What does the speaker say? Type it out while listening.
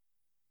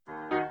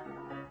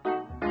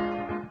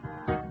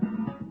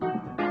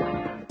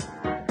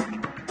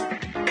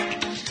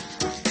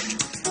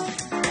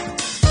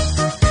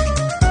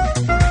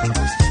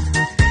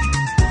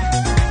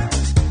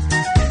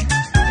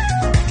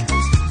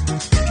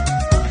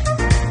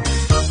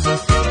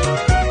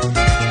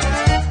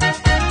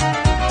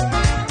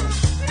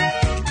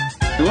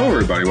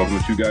everybody. Welcome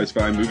to Two Guys,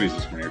 Five Movies.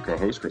 This is your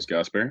co-host, Chris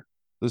Gasper.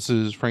 This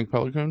is Frank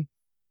Pelicone.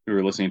 We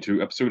were listening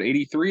to episode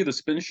 83 of the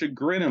Spin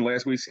Chagrin, and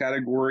last week's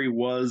category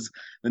was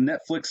the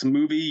Netflix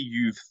movie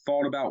you've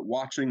thought about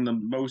watching the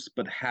most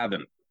but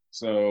haven't.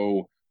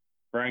 So,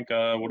 Frank,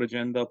 what did you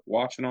end up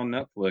watching on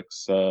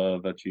Netflix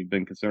that you've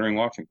been considering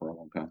watching for a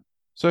long time?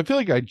 So I feel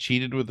like I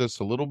cheated with this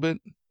a little bit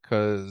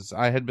because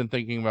I had been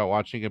thinking about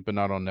watching it, but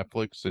not on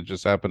Netflix. It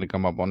just happened to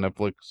come up on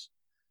Netflix.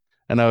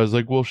 And I was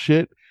like, well,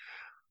 shit.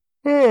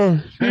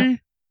 Oh, see?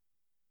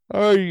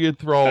 Oh, you get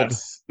thralled.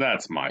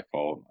 That's my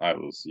fault. I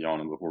was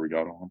yawning before we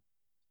got on.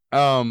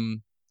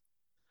 Um,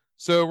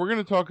 so we're going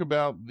to talk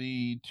about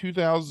the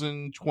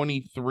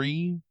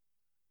 2023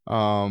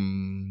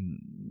 um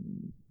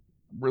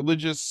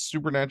religious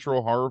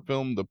supernatural horror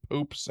film, The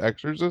Pope's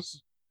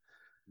Exorcist.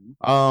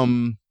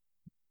 Um,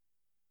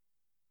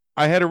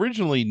 I had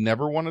originally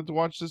never wanted to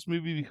watch this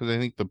movie because I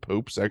think The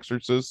Pope's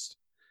Exorcist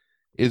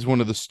is one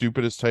of the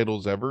stupidest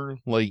titles ever.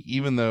 Like,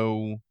 even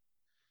though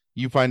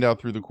you find out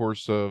through the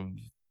course of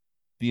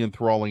the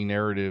enthralling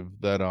narrative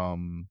that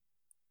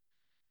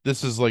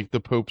this is like the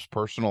Pope's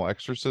personal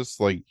exorcist,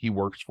 like he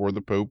works for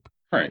the Pope.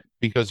 Right.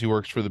 Because he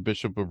works for the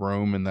Bishop of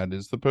Rome, and that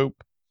is the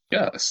Pope.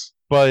 Yes.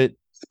 But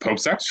it's the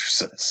Pope's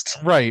Exorcist.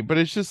 Right, but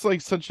it's just like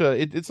such a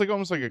it's like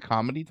almost like a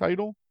comedy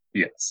title.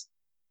 Yes.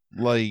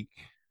 Like,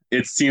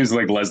 it seems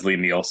like Leslie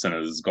Nielsen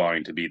is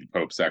going to be the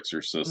Pope's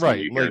Exorcist when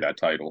you hear that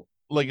title.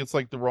 Like it's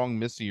like the wrong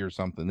Missy or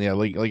something. Yeah,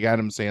 like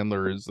Adam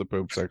Sandler is the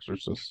Pope's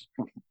Exorcist.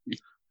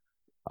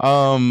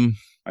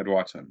 I'd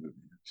watch that movie.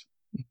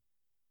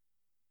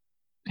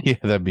 Yeah,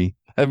 it would have been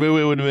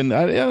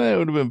it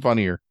would have been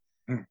funnier.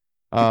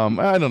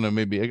 I don't know,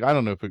 maybe I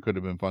don't know if it could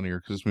have been funnier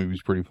because this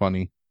movie's pretty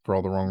funny for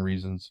all the wrong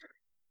reasons.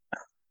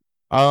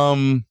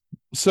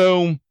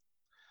 So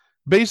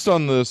based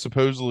on the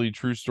supposedly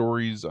true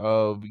stories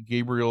of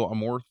Gabriel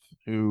Amorth,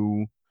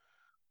 who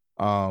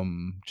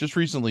just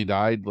recently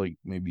died, like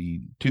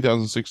maybe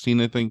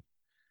 2016, I think.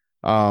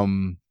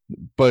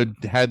 But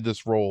had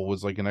this role,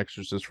 was like an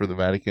exorcist for the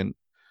Vatican.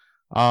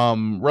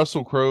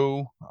 Russell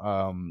Crowe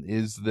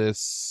is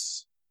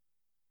this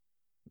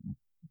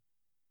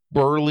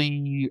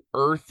burly,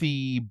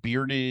 earthy,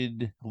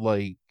 bearded,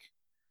 like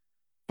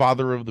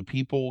father of the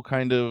people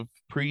kind of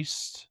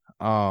priest,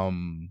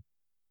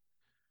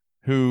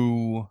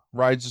 who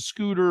rides a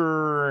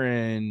scooter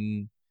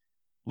and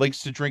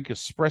likes to drink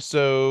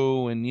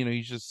espresso, and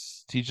he's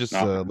just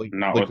not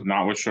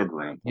with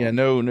sugar in it. Yeah,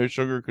 no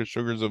sugar, because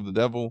sugar's of the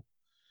devil.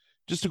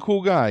 Just a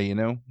cool guy,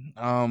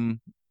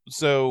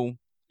 so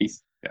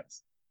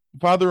yes.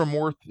 Father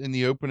Amorth in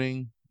the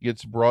opening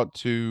gets brought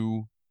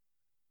to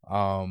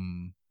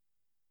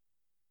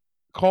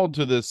called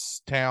to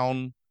this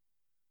town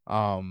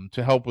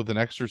to help with an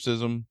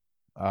exorcism.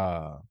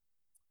 The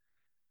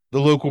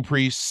local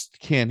priest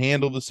can't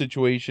handle the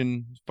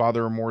situation.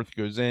 Father Amorth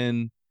goes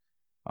in.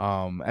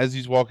 As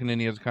he's walking in,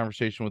 he has a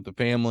conversation with the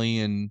family,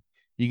 and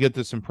you get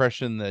this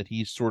impression that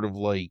he's sort of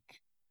like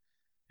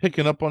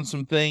picking up on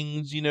some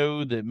things,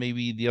 that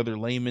maybe the other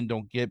laymen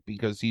don't get,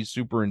 because he's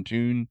super in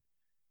tune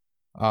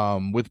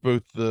with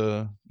both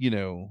the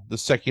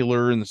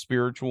secular and the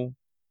spiritual.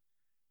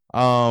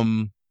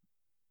 So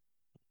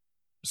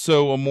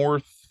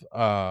Amorth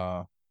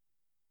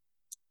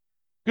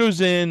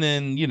goes in,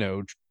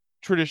 and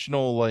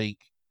traditional, like,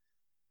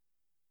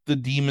 the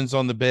demons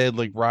on the bed,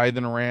 like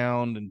writhing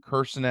around and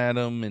cursing at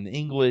him in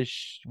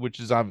English, which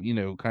is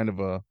kind of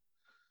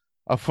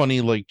a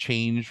funny, like,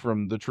 change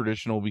from the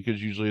traditional,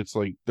 because usually it's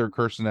like they're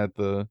cursing at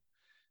the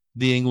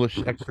English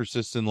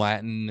exorcist in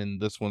Latin, and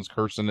this one's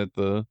cursing at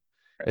the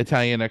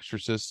Italian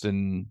exorcist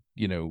in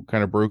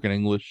kind of broken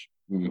English.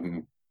 Mm-hmm.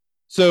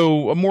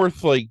 So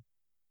Amorth, like,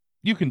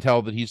 you can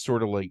tell that he's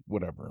sort of like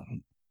whatever,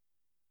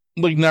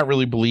 like not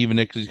really believing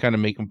it, because he's kind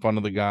of making fun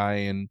of the guy,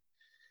 and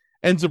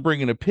ends up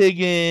bringing a pig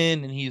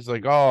in, and he's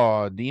like,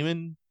 "Oh,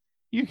 demon,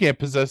 you can't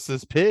possess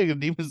this pig."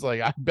 And the demon's like,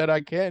 "I bet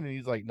I can." And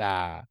he's like,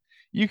 "Nah,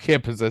 you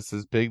can't possess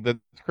this pig. That's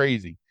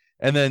crazy."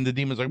 And then the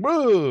demon's like,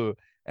 "Whoa!"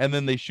 And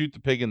then they shoot the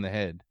pig in the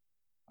head.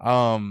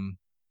 And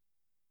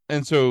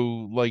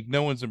so, like,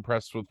 no one's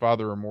impressed with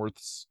Father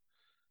Amorth's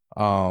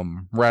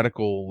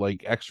radical,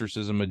 like,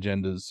 exorcism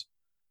agendas.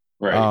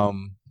 Right.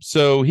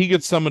 So he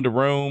gets summoned to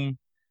Rome,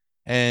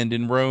 and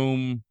in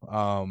Rome,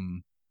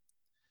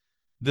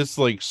 this,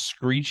 like,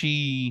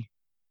 screechy,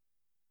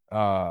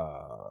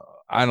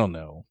 I don't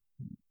know,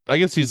 I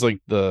guess he's like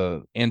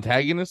the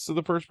antagonist of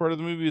the first part of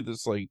the movie.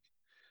 This, like,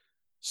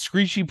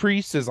 screechy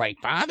priest is like,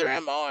 "Father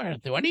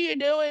Amorth, what are you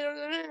doing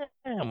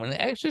when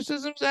the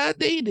exorcism's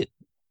outdated?"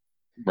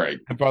 Right.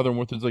 And Father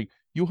Amorth is like,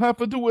 "You have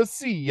to do a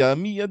see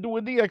me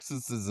doing the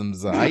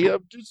exorcisms. I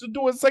have just to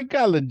do a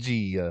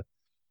psychology."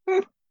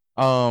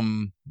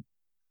 And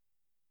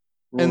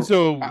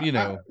so,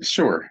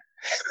 sure.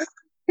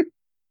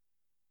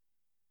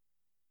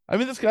 I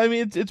mean, this guy,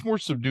 it's more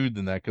subdued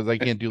than that, because I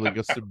can't do like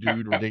a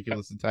subdued,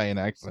 ridiculous Italian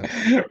accent.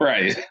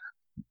 Right.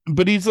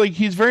 But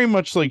he's very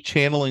much like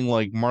channeling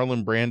like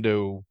Marlon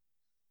Brando,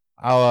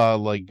 a la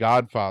like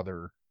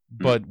Godfather,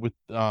 but with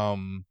a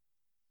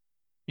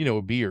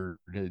beard.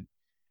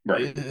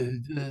 Right.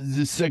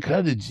 The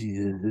psychology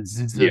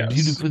is a Yes.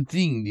 beautiful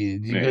thing.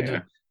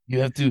 Yeah. You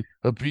have to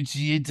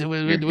appreciate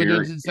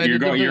what's inside of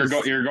the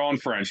verse. You're going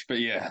French, but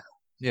yeah.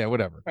 Yeah,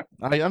 whatever.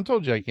 I'm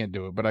told you I can't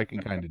do it, but I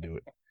can kind of do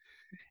it.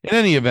 In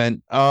any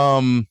event,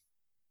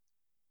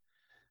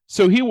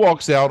 so he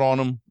walks out on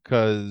him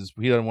because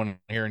he doesn't want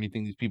to hear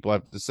anything these people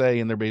have to say,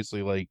 and they're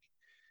basically like,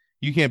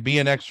 "You can't be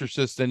an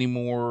exorcist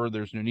anymore.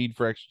 There's no need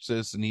for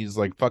exorcists." And he's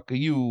like, "Fuck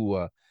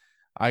you.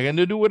 I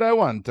gonna do what I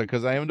want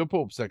because I am the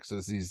Pope's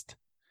exorcist."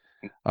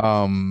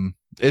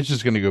 It's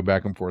just gonna go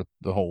back and forth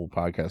the whole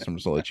podcast. I'm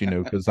just gonna let you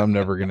know because I'm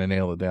never gonna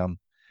nail it down.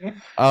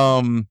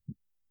 Um,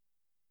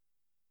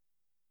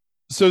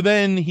 so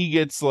then he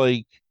gets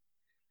like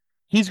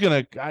he's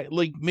gonna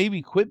like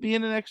maybe quit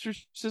being an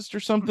exorcist or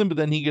something, but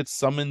then he gets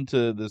summoned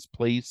to this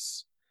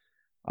place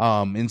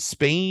in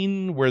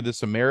Spain where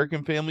this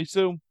American family.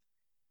 So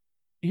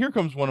here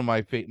comes one of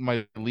my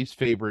least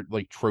favorite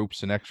like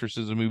tropes in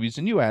exorcism movies,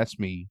 and you asked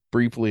me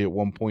briefly at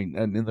one point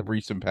in the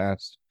recent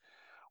past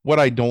what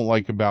I don't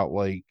like about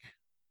like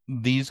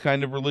these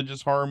kind of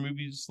religious horror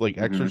movies, like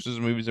Hmm.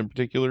 exorcism movies in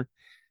particular,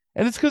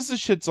 and it's because the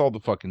shit's all the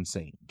fucking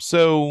same.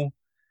 So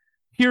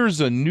here's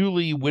a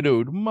newly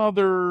widowed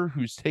mother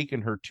who's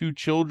taken her two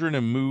children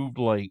and moved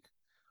like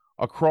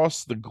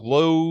across the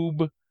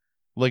globe,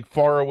 like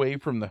far away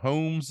from the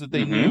homes that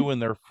they Hmm. knew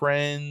and their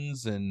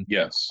friends. And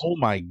Yes. oh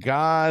my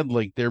God,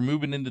 like they're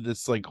moving into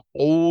this like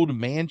old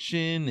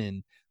mansion,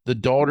 and the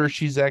daughter,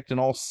 she's acting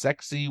all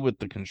sexy with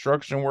the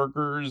construction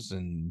workers.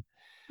 And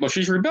Well,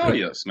 she's you know,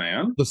 rebellious,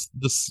 man. it's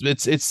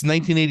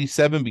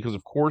 1987 because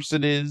of course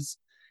it is.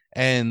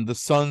 And the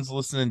son's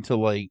listening to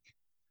like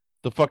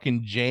the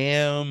fucking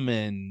Jam,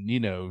 and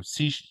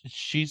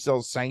she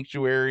sells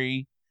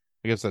Sanctuary.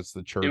 I guess that's the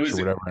It church or was,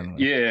 whatever. I don't know.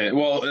 yeah.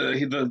 Well,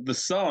 the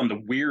son, the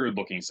weird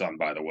looking son,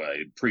 by the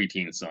way,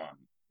 preteen son,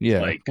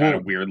 Yeah. like kind Well,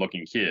 of weird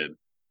looking kid,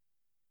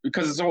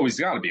 because it's always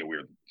got to be a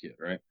weird kid,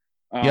 right?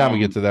 yeah, I'm gonna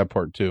get Um, to that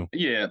part too.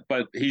 yeah,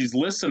 but he's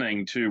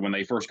listening to when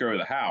they first go to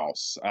the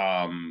house.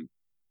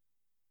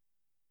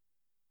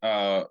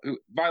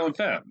 Violent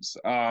Femmes,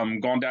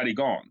 Gone Daddy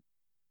Gone.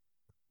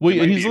 Well, It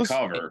yeah, might he's be a listen.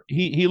 cover.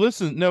 He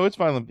listens. No, it's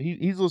violent.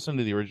 He's listening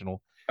to the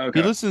original. He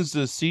Okay, listens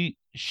to see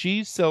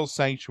she sells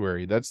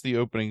Sanctuary. That's the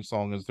opening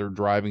song as they're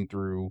driving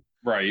through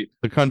right.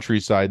 the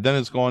countryside. Then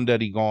it's Gone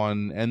Daddy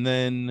Gone, and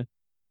then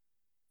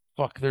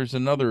fuck, there's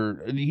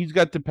another. He's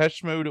got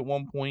Depeche Mode at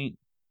one point.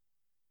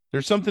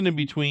 There's something in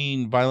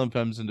between Violent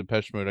Femmes and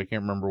Depeche Mode. I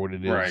can't remember what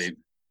it is. Right.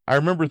 I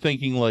remember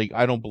thinking like,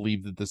 I don't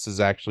believe that this is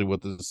actually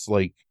what this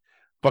like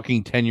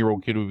fucking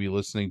 10-year-old kid would be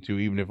listening to,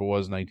 even if it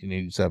was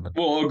 1987.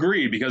 Well,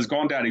 agree because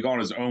Gone Daddy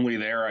Gone is only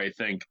there, I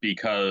think,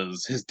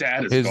 because his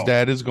dad is His gone.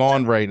 dad is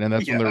gone, right? And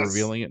that's when they're Yes.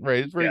 revealing it, right?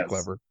 It's very Yes.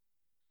 clever.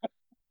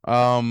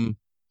 Um,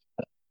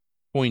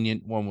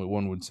 Poignant,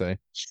 one would say.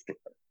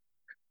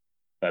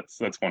 That's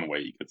one way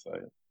you could say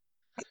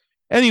it.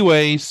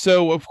 Anyway,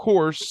 so of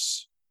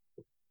course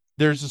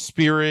there's a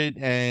spirit,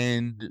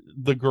 and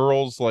the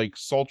girl's like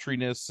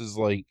sultriness is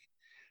like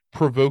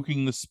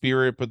provoking the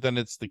spirit, but then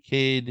it's the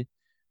kid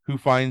who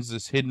finds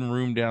this hidden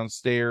room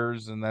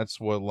downstairs, and that's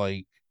what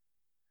like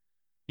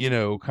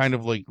kind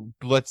of like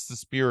lets the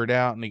spirit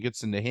out, and it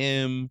gets into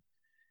him.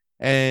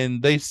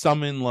 And they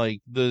summon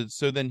like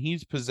so then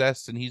he's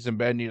possessed and he's in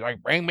bed and he's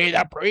like, bring me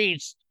the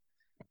priest.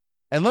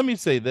 And let me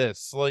say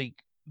this, like,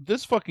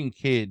 this fucking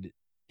kid,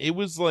 it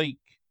was like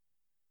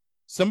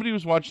somebody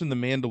was watching The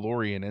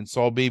Mandalorian and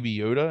saw Baby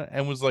Yoda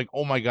and was like,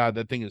 oh my God,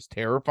 that thing is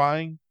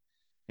terrifying,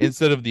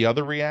 instead of the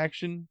other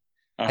reaction.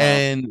 Uh huh.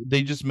 And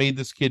they just made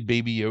this kid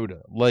Baby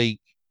Yoda. Like,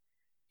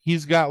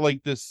 he's got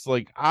like this,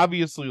 like,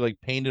 obviously, like,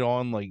 painted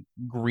on, like,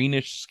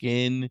 greenish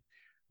skin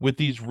with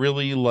these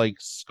really, like,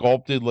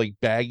 sculpted, like,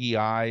 baggy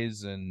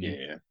eyes. And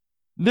Yeah.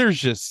 there's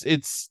just,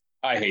 it's,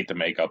 I hate the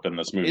makeup in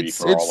this movie it's,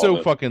 for it's all of so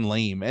it. fucking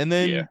lame. And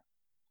Yeah.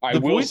 then the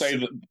voice,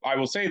 I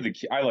will say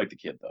I like the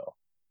kid though.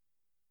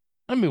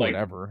 I mean, Like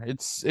whatever.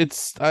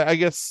 I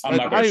guess I'm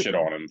not gonna shit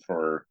on him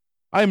for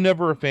I'm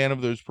never a fan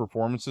of those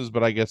performances,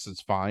 but I guess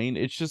it's fine.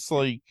 It's just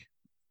like,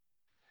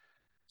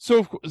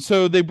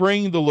 so they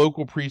bring the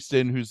local priest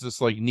in, who's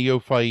this like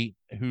neophyte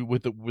who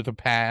with a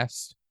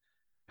past,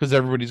 because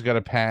everybody's got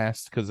a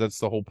past, because that's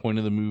the whole point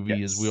of the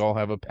movie, is we yes. all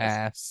have a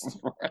Yes.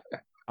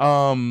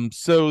 past.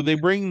 So they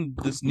bring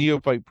this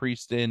neophyte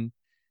priest in,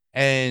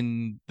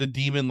 and the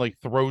demon like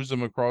throws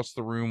him across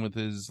the room with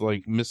his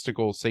like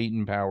mystical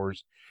Satan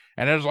powers,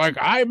 and it's like,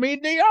 I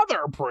mean the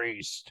other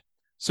priest.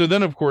 So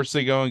then of course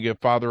they go and get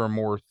Father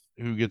Amorth,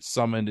 who gets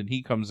summoned, and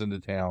he comes into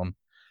town,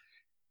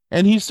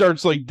 and he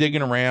starts like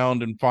digging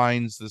around and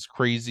finds this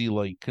crazy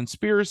like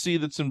conspiracy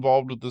that's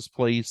involved with this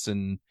place.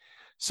 And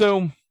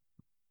so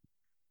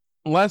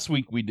last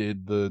week we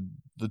did the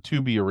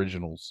Tubi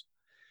originals,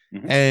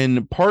 Hmm.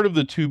 and part of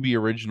the Tubi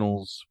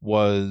originals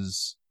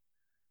was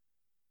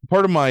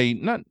part of my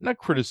not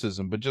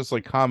criticism, but just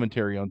like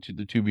commentary on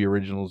the Tubi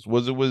originals,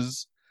 was it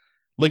was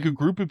like a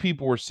group of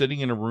people were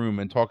sitting in a room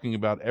and talking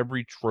about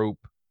every trope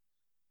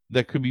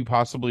that could be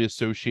possibly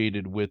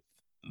associated with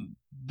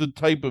the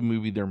type of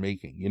movie they're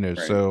making. Right.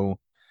 So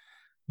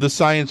the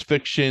science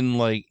fiction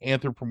like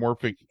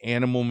anthropomorphic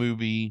animal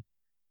movie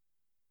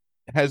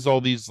has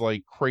all these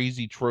like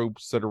crazy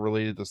tropes that are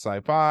related to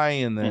sci-fi,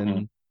 and Hmm.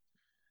 then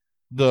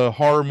the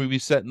horror movie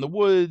set in the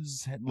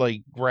woods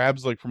like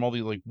grabs like from all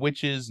these like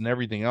witches and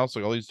everything else,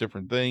 like all these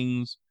different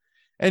things.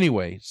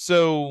 Anyway,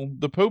 so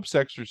the Pope's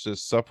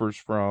Exorcist suffers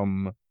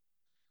from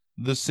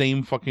the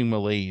same fucking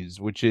malaise,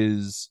 which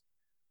is,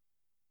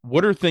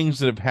 what are things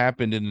that have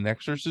happened in an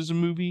exorcism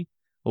movie?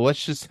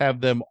 Let's just have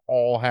them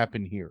all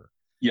happen here.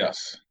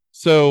 Yes.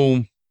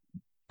 So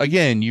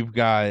again, you've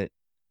got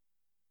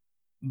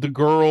the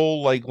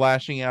girl like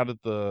lashing out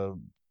at the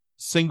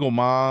single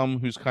mom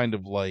who's kind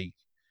of like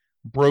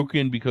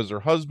broken because her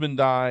husband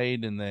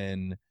died, and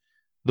then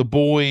the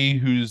boy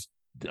who's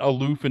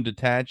aloof and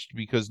detached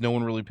because no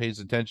one really pays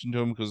attention to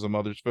him because the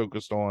mother's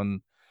focused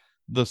on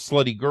the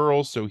slutty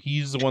girl, so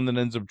he's the one that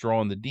ends up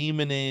drawing the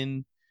demon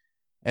in.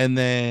 And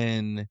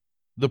then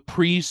the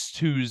priest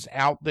who's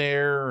out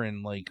there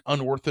and like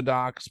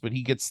unorthodox, but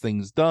he gets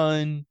things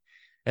done.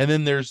 And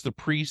then there's the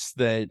priest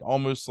that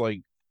almost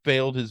like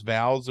failed his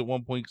vows at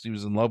one point because he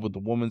was in love with the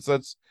woman. So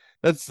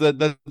that's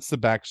the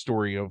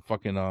backstory of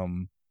fucking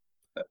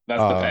That's the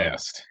uh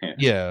past. Yeah.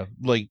 yeah,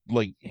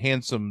 like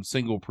handsome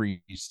single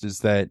priest, is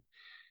that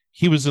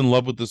he was in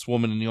love with this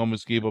woman and he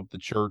almost gave up the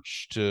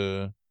church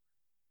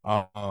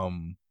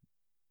um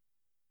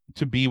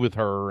to be with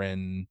her,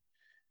 and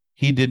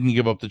he didn't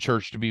give up the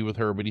church to be with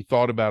her, but he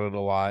thought about it a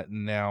lot,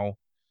 and now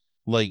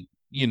like,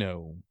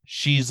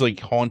 she's like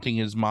haunting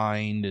his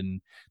mind,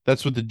 and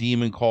that's what the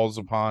demon calls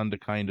upon to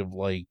kind of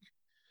like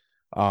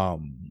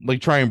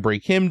try and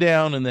break him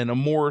down. And then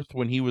Amorth,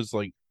 when he was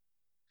like,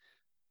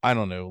 I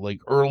don't know, like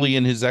early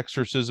in his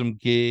exorcism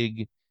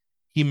gig,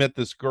 he met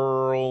this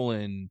girl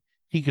and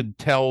he could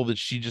tell that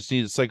she just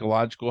needed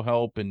psychological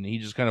help, and he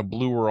just kind of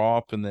blew her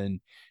off, and then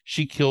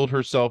she killed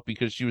herself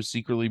because she was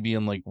secretly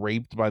being like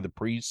raped by the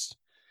priest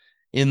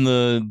in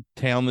the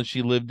town that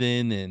she lived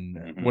in, and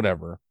Hmm.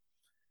 whatever.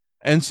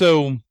 And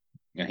so,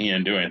 And he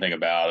didn't do anything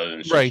about it,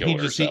 and she right, he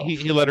killed just he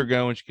herself let her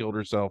go and she killed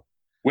herself.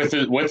 with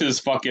his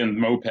fucking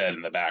moped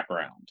in the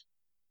background.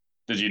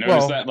 Did you notice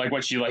Well, that? Like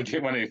when she like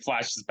when it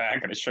flashes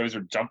back and it shows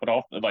her jumping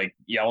off, like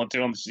yelling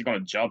to him, she's gonna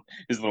jump.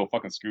 His little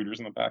fucking scooters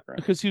in the background.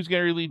 because he was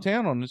getting ready to leave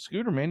town on his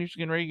scooter, man. He was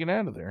getting ready to get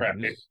out of there.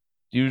 Right.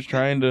 He was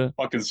trying to.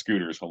 Fucking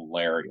scooters,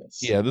 hilarious.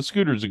 Yeah, the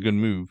scooter's a good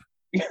move.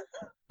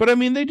 But I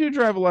mean, they do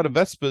drive a lot of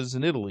Vespas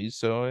in Italy,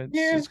 so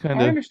Yeah, it's kind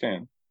I of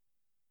understand.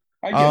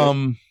 I get it.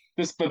 um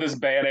This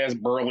badass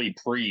burly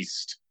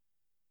priest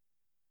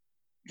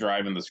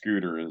driving the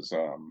scooter is it's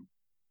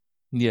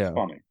yeah.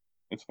 funny.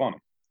 It's funny.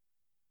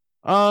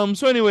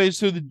 So anyway,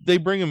 so they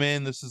bring him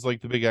in. This is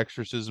like the big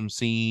exorcism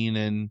scene,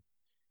 and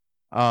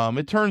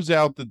it turns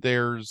out that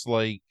there's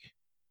like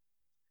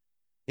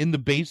in the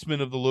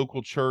basement of the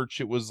local church,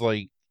 it was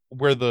like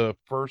where the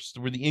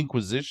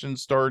Inquisition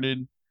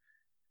started,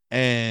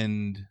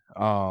 and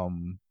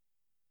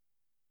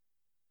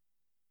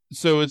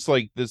so it's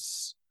like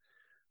this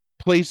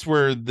place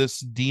where this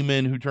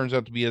demon who turns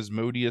out to be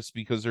Asmodeus,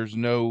 because there's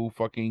no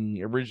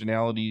fucking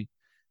originality,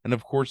 and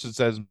of course it's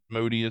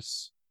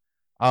Asmodeus,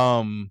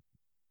 um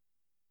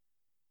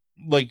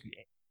like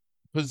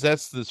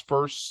possessed this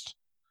first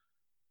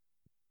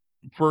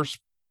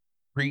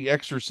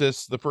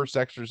pre-exorcist, the first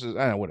exorcist.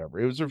 I don't know, whatever.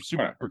 It was a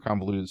super Whatever.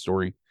 convoluted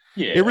story.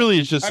 It Yeah. really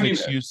is just I an mean,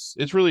 excuse.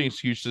 It's really an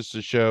excuse just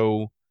to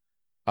show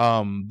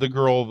the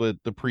girl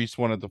that the priest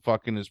wanted to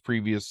fuck in his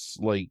previous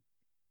like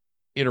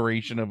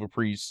iteration of a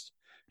priest,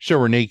 show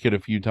her naked a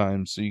few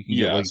times so you can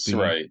get like yes, the.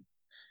 right.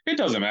 It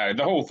doesn't matter.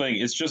 The whole thing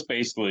is just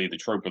basically the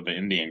trope of the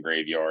Indian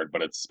graveyard,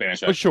 but it's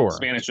But sure,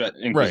 Spanish right,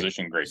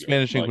 Inquisition graveyard.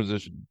 Spanish Like,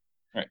 Inquisition.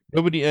 right.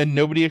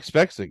 Nobody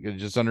expects it.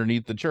 It's just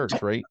underneath the church,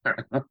 right?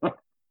 Good.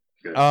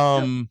 Yep.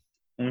 um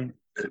Mm.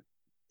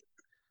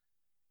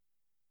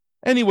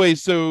 Anyway,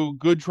 so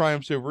good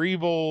triumphs over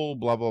evil,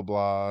 blah blah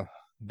blah.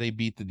 They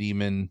beat the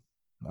demon.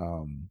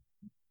 um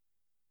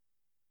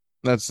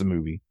that's the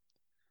movie.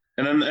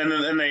 And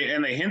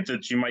they hint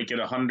that you might get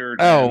Oh,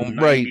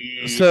 right.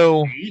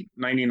 198,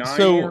 99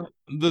 So more.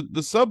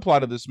 the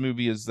subplot of this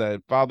movie is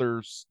that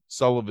Father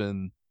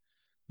Sullivan,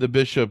 the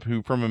bishop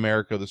who from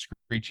America, the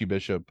screechy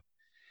bishop,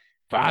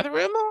 Father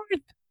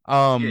Amorth,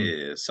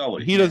 Yeah,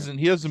 Sully. he Yeah.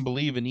 doesn't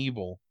believe in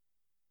evil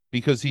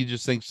because he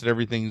just thinks that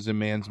everything's in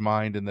man's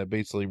mind and that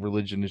basically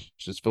religion is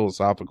just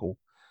philosophical.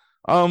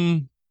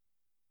 Um,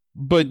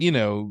 but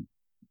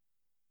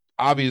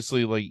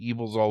obviously like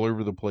evil's all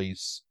over the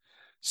place.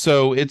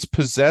 So it's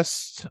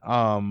possessed.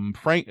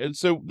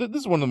 This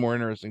is one of the more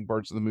interesting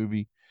parts of the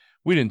movie.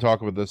 We didn't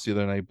talk about this the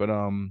other night, but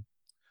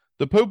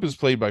the Pope is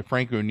played by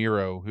Franco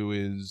Nero, who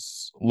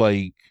is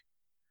like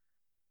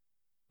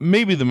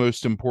maybe the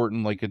most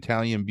important like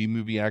Italian B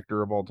movie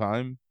actor of all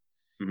time.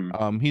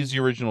 Hmm. He's the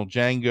original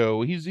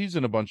Django. He's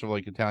in a bunch of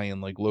like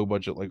Italian like low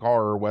budget like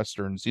horror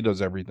westerns. He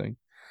does everything.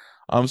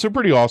 So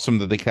pretty awesome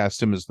that they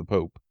cast him as the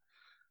Pope.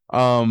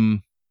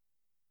 Um,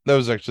 that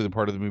was actually the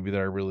part of the movie that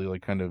I really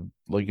like kind of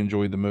like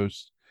enjoyed the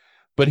most.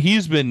 But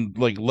he's been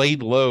like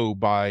laid low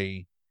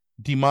by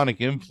demonic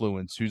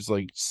influence who's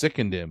like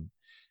sickened him.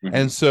 Hmm.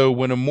 And so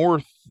when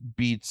Amorth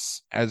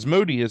beats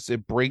Asmodeus,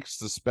 it breaks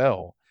the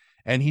spell.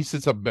 And he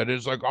sits up in bed and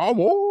is like,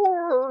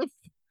 Amorth.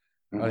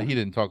 Hmm. He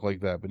didn't talk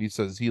like that, but he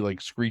says he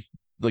like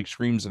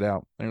screams it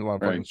out. There's a lot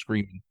of Right. fucking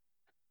screaming.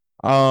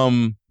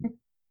 Um,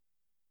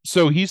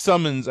 so he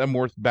summons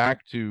Amorth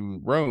back to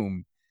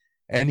Rome,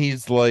 and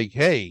he's like,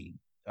 "Hey,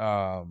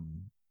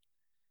 um,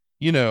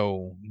 you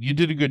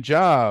did a good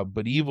job,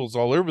 but evil's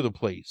all over the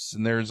place,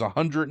 and there's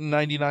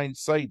 199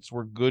 sites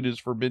where good is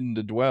forbidden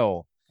to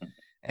dwell."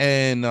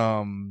 And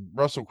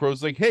Russell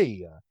Crowe's like,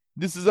 "Hey,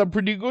 this is a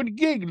pretty good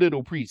gig,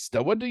 little priest.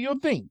 What do you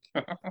think?"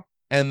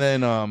 And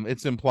then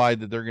it's implied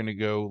that they're gonna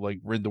go like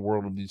rid the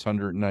world of these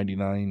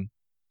 199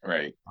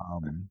 Right.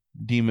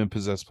 demon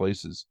possessed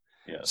places.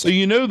 So Yes.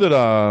 you know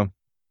that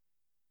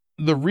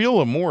the real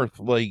Amorth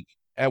like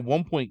at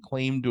one point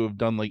claimed to have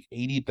done like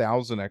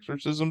 80,000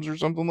 exorcisms or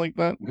something like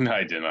that.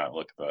 I did not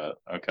look at that.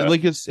 And, Okay.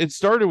 like it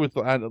started with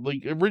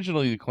like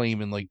originally the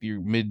claim in like the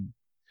mid,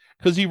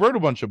 because he wrote a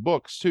bunch of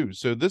books too.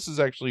 So this is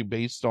actually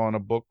based on a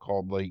book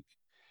called like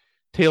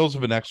Tales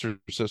of an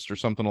Exorcist or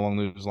something along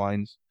those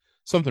lines.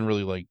 Something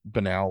really like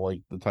banal,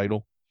 like the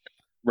title.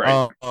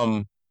 Right.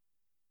 Um,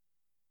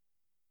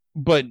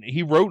 but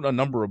he wrote a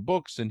number of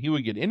books, and he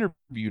would get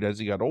interviewed as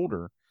he got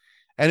older,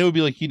 and it would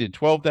be like he did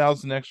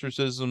 12,000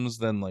 exorcisms,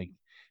 then like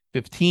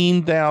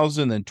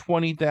 15,000, then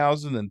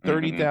 20,000, then Hmm.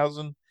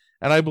 30,000,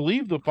 and I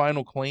believe the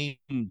final claim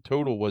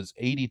total was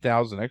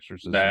 80,000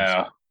 exorcisms.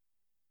 Nah.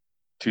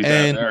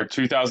 2000 And or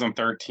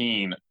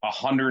 2013,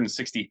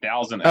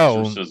 160,000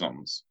 oh,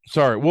 exorcisms.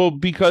 sorry, well,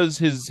 because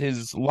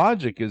his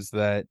logic is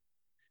that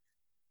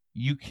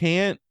you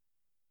can't,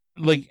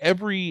 like,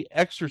 every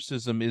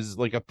exorcism is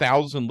like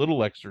 1,000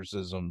 little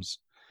exorcisms.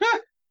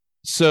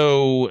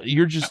 So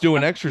you're just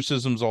doing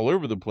exorcisms all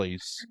over the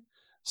place.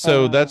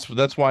 So Uh,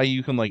 that's why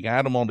you can like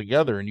add them all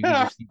together, and you can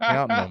just keep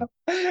counting them.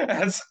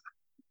 That's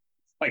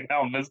like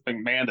how Miss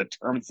McMahon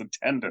determines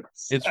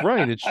attendance. It's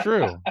right. It's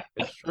true.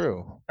 It's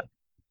true.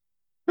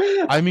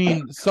 I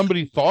mean,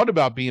 somebody thought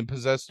about being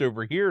possessed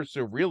over here,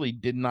 so really,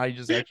 didn't I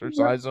just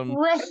exercise them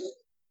Right.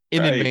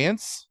 in Right.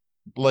 advance?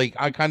 Like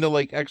I kind of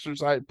like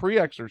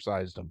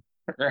pre-exercised them.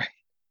 Right.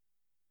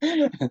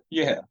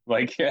 Yeah.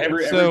 Like Yeah.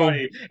 So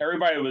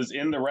everybody was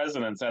in the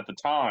residence at the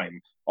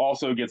time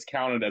also gets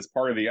counted as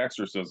part of the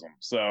exorcism.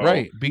 So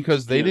right,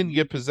 because they you didn't get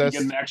you get an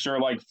possessed. extra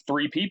like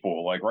three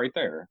people, like right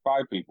there,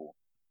 five people.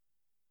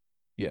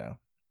 Yeah.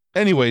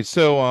 Anyway,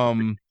 so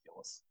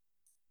Ridiculous.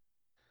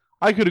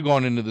 I could have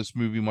gone into this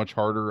movie much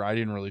harder. I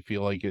didn't really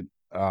feel like it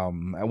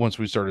once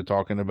we started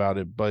talking about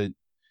it, but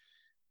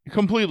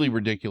completely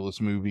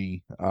ridiculous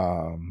movie.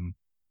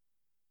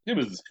 It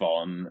was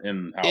fun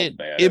and how It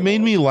bad it it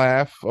made me was.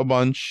 laugh a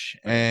bunch,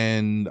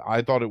 and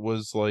I thought it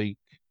was like,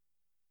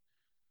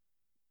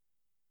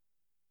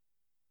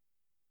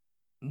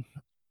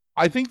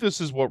 I think this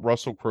is what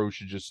Russell Crowe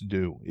should just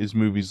do, is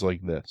movies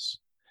like this.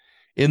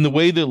 In the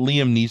way that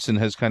Liam Neeson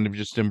has kind of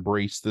just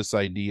embraced this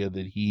idea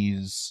that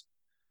he's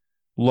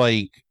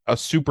like a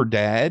super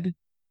dad,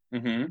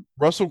 Hmm.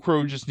 Russell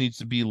Crowe just needs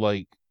to be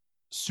like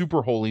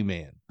super holy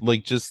man,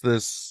 like just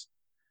this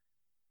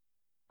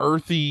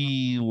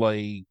earthy,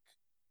 like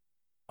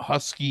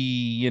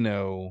husky,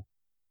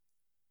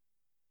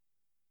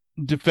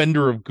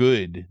 defender of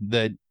good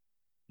that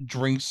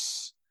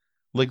drinks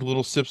like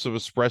little sips of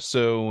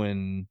espresso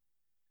and,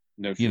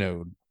 No you sugar.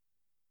 know,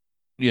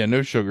 yeah,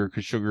 no sugar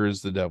because sugar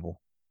is the devil.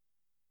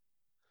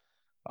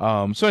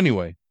 So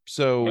anyway, But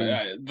so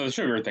the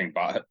sugar thing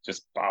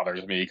just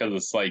bothers me because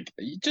it's like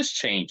you just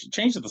change it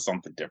to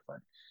something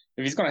different.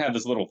 If he's gonna have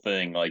this little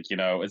thing, like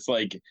it's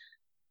like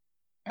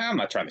I'm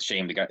not trying to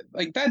shame the guy.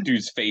 Like that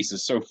dude's face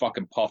is so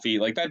fucking puffy.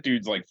 Like that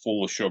dude's like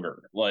full of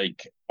sugar,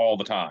 like all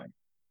the time,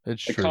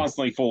 it's like true.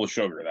 constantly full of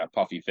sugar. That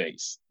puffy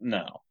face,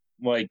 no,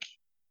 like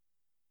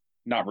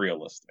not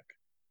realistic.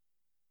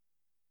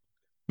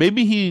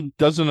 Maybe he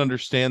doesn't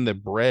understand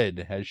that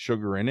bread has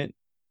sugar in it,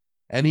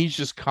 and he's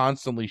just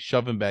constantly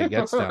shoving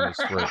baguettes down his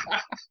throat.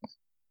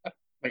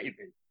 Maybe.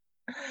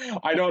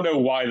 I don't know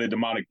why the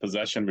demonic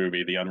possession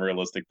movie, the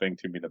unrealistic thing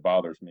to me that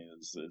bothers me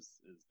is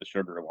the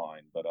sugar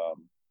line, but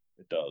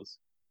it does.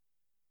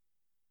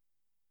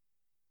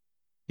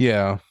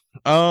 Yeah.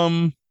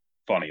 Um,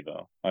 Funny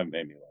though. It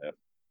made me laugh.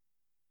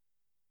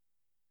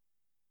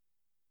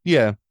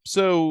 yeah.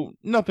 So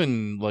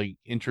nothing like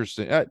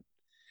interesting.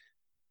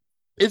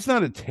 It's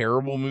not a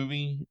terrible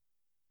movie,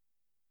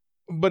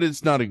 but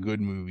it's not a good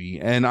movie.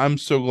 And I'm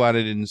so glad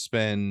I didn't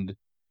spend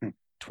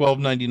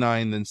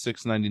 $12.99, then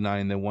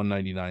 $6.99, then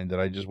 $1.99, that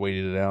I just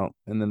waited it out,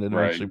 and then it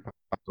Right. eventually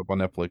popped up on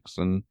Netflix,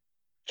 and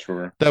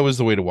Sure. that was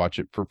the way to watch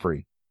it for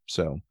free.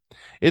 So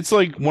it's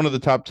like one of the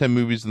top 10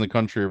 movies in the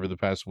country over the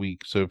past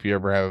week. So if you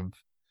ever have,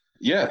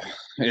 Yeah,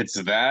 it's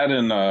that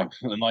and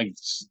like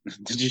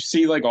did you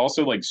see like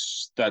also like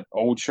that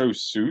old show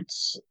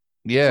Suits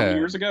from yeah,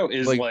 years ago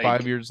like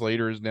 5 years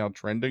later is now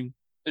trending.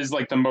 is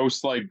like the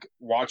most like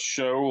watched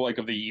show like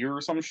of the year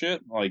or some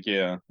shit. Like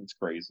yeah, it's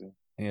crazy.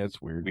 Yeah,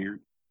 it's weird. Weird.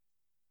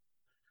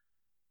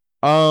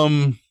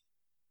 Um,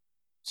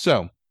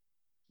 so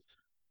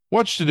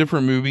watched a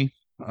different movie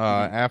Mhm.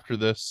 after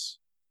this.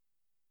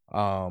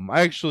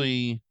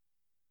 I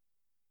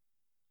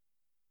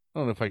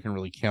don't know if I can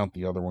really count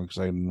the other one because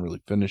I didn't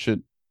really finish it.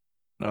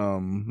 I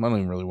don't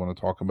even really want to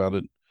talk about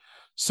it.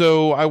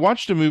 So I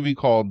watched a movie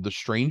called The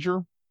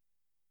Stranger.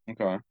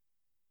 Okay.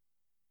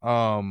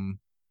 Um,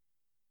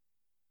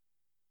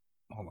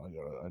 Hold on,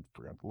 I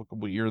forgot to look up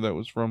what year that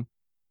was from.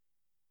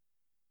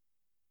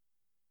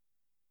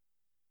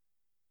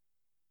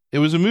 It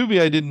was a movie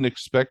I didn't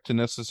expect to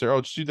necessarily. Oh,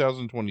 it's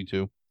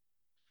 2022.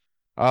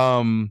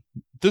 Um,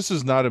 this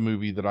is not a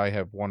movie that I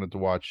have wanted to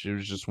watch. It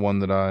was just one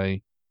that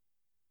I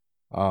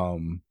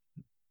um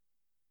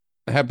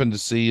happened to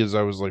see as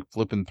I was like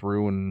flipping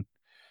through, and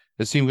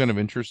it seemed kind of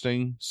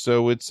interesting.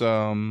 So it's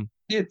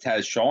It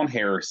has Sean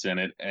Harris in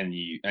it, and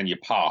you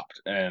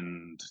popped,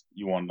 and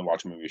you wanted to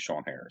watch a movie with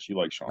Sean Harris. You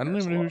like Sean I don't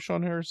Harris even a know who lot.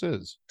 Sean Harris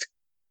is.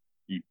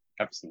 You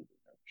absolutely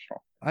know Sean.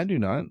 I do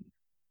not.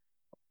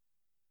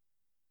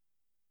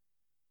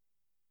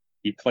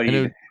 He I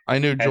know played. I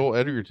know Joel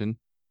Edgerton.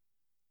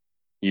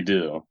 You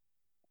do.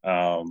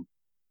 Um,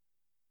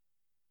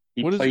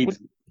 he What is played. what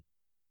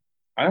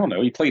I don't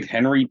know. He played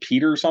Henry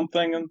Peter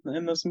something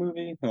in this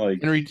movie.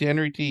 Like,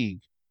 Henry Teague?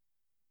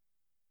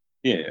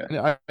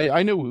 yeah,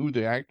 I know who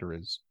the actor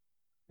is.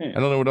 I yeah.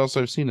 don't know what else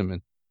I've seen him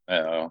in.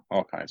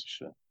 All kinds of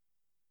shit.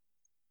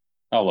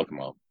 I'll look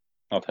him up.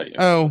 I'll tell you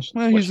Oh,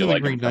 well, what he's you in the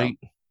like him Green from. Knight.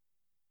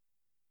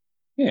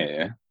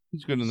 Yeah,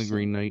 He's good you in the see,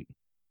 Green Knight.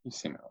 you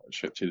see all the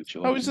shit too that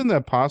you I like was him. in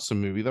that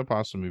Possum movie. That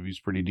Possum movie's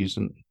pretty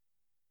decent.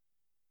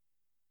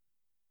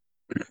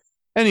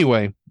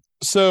 Anyway,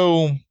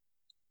 so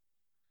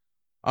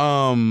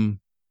um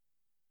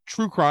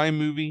true crime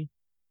movie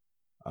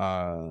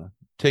uh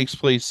takes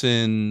place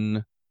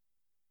in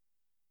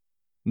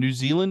New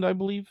Zealand, I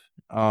believe.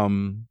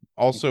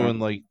 Also Okay. in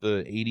like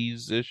the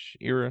 80s-ish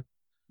era.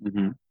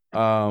 Hmm.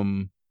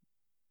 Um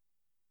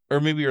or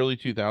maybe early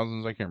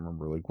 2000s. I can't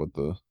remember like what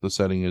the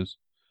setting is.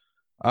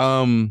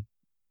 Um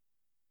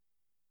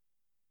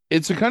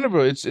it's a kind of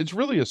a it's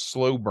really a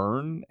slow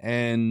burn,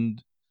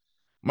 and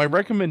my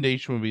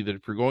recommendation would be that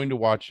if you're going to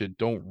watch it,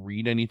 don't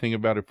read anything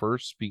about it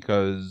first,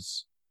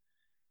 because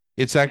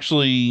it's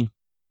actually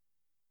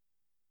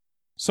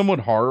somewhat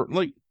horror,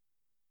 like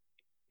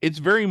it's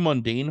very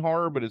mundane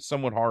horror, but it's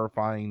somewhat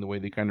horrifying the way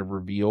they kind of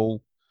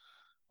reveal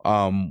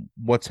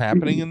what's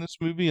happening in this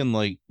movie, and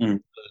like Mm.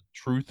 the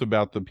truth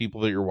about the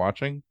people that you're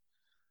watching.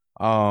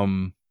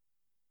 Um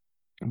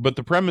but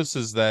the premise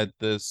is that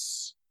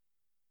this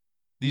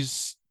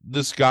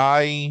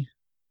guy,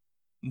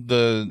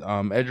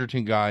 the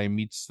Edgerton guy,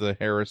 meets the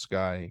Harris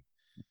guy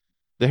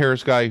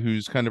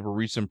who's kind of a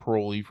recent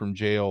parolee from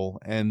jail,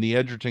 and the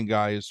Edgerton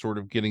guy is sort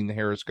of getting the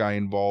Harris guy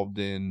involved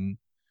in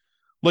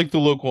like the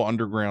local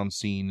underground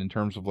scene in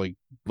terms of like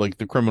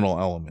the criminal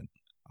element.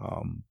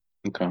 Um,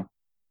 Okay.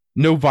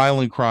 no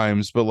violent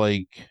crimes, but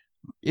like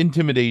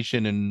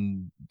intimidation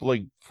and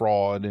like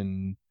fraud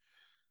and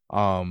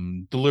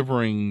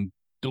delivering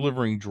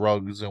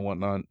drugs and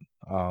whatnot.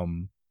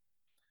 Um,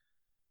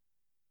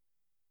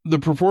 the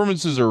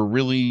performances are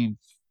really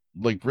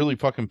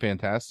fucking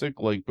fantastic.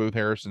 Like both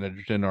Harris and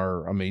Edgerton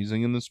are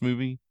amazing in this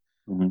movie.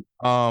 Hmm.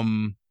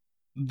 Um,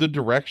 the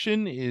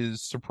direction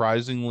is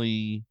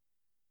surprisingly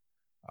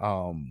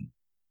um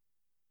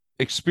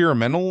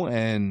experimental,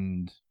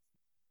 and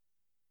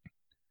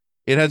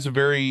it has a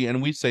very,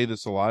 and we say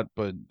this a lot,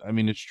 but I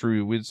mean it's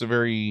true. It's a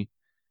very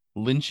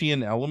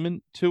Lynchian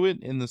element to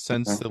it, in the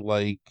sense Okay. that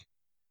like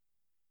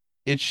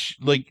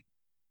like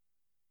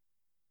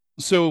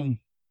so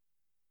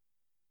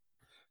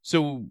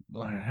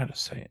how to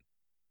say it.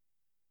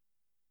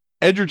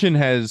 Edgerton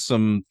has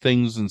some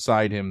things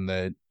inside him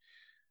that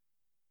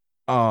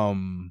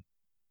um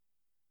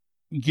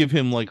give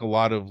him like a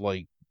lot of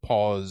like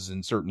pause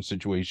in certain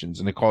situations,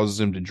 and it causes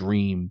him to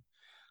dream.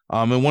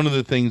 And one of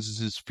the things is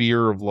his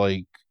fear of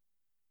like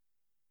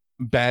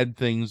bad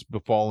things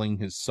befalling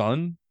his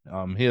son.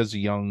 He has a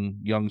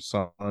young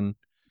son,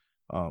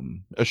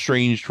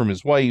 estranged from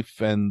his wife,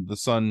 and the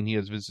son he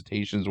has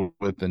visitations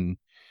with, and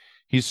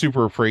he's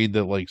super afraid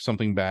that like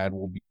something bad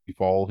will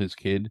befall his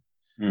kid.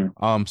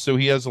 Mm. So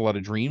he has a lot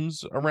of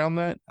dreams around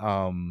that.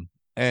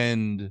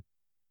 And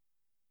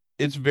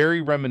it's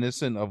very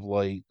reminiscent of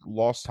like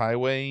Lost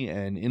Highway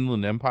and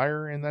Inland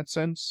Empire in that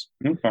sense,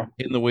 Okay.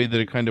 in the way that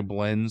it kind of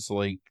blends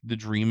like the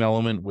dream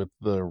element with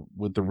the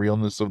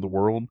realness of the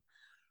world.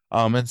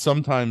 And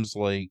sometimes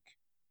like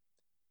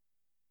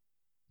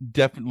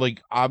definitely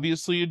like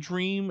obviously a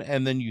dream,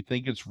 and then you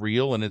think it's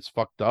real and it's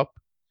fucked up,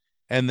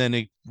 and then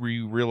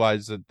you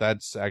realize that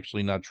that's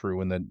actually not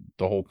true, and that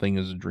the whole thing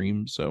is a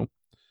dream.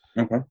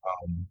 Okay.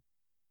 Um,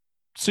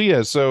 so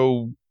yeah,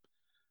 so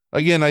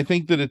again, I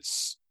think that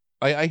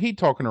I hate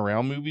talking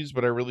around movies,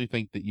 but I really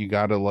think that you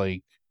gotta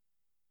like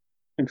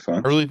Makes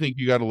sense. I really think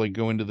you gotta like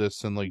go into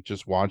this and like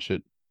just watch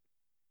it.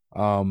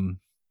 Um,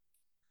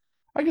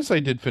 I guess I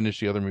did finish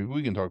the other movie.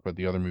 We can talk about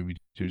the other movie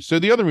too. So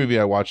the other movie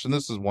I watched, and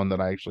this is one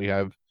that I actually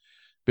have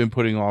been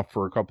putting off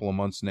for a couple of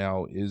months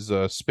now, is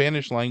a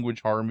Spanish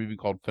language horror movie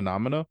called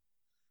Phenomena.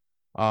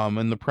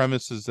 And the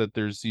premise is that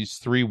there's these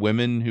three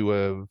women who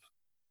have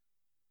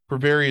for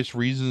various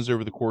reasons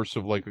over the course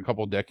of like a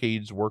couple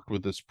decades worked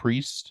with this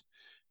priest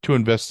to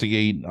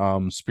investigate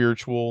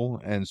spiritual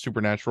and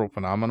supernatural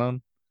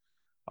phenomenon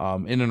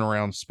in and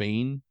around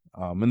Spain.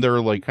 And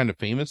they're like kind of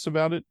famous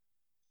about it.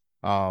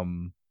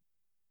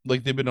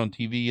 Like they've been on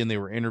TV and they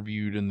were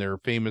interviewed, and they're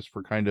famous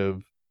for kind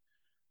of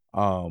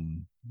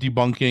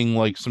debunking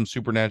like some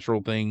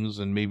supernatural things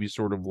and maybe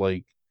sort of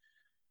like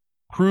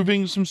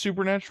proving some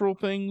supernatural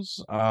things.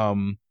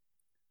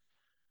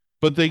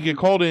 But they get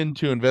called in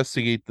to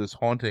investigate this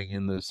haunting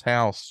in this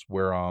house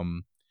where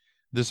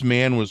this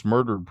man was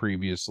murdered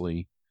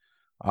previously.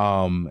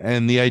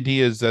 And the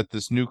idea is that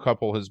this new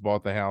couple has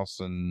bought the house,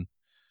 and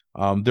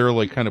they're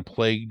like kind of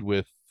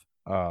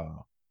uh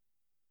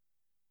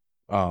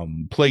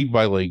plagued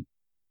by like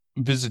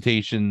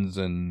visitations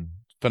and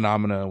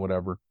phenomena,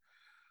 whatever.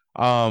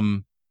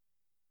 Um,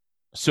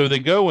 so they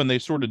go and they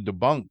sort of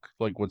debunk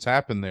like what's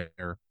happened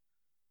there.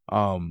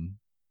 Um,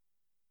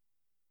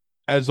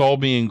 as all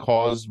being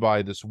caused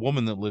by this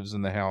woman that lives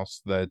in the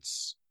house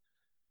that's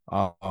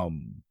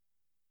um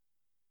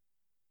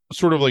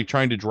sort of like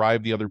trying to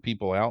drive the other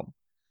people out.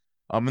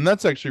 And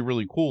that's actually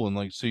really cool. And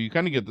like, so you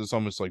kind of get this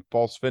almost like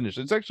false finish.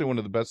 It's actually one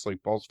of the best like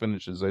false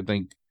finishes I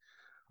think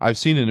I've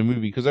seen in a movie,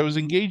 because I was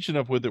engaged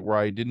enough with it where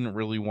I didn't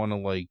really want to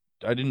like,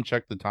 I didn't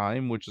check the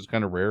time, which is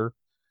kind of rare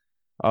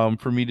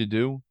for me to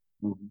do.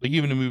 Mhm. Like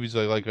even in movies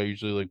I like, I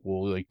usually like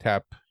will like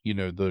tap,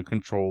 the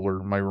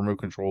controller, my remote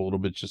control a little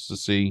bit just to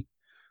see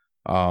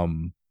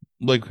um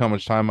like how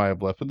much time I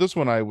have left. But this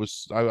one I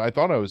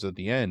thought I was at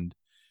the end,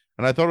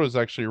 and I thought it was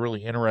actually a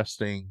really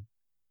interesting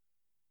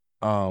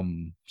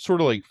sort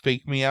of like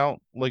fake me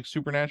out like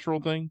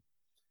supernatural thing.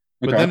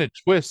 But Okay. then it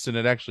twists and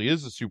it actually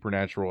is a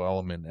supernatural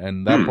element,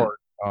 and that Hmm. part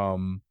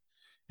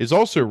is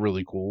also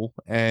really cool.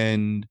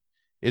 And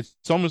it's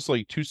almost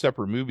like two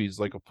separate movies,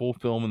 like a full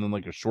film and then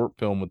like a short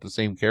film with the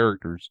same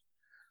characters.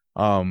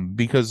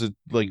 Because it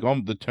like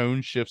the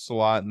tone shifts a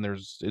lot, and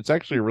it's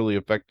actually a really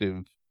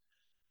effective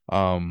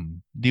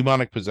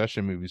demonic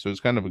possession movie. So it's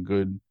kind of a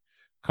good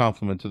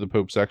compliment to the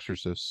Pope's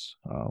Exorcist.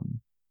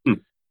 Hmm.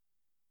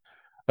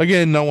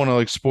 Again, don't want to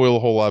like spoil a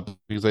whole lot,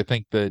 because I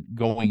think that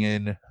going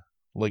in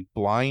like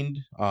blind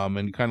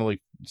and kind of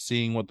like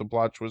seeing what the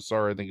plot twists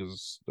are, I think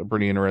is a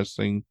pretty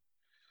interesting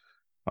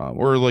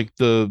or like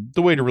the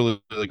way to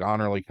really like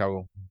honor like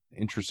how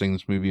interesting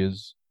this movie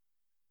is.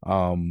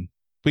 But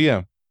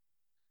yeah,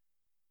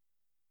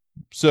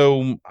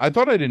 so I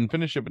thought I didn't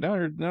finish it, but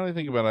now I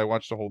think about it, I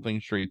watched the whole thing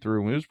straight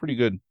through, and it was pretty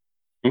good.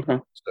 Okay.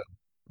 So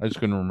I just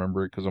couldn't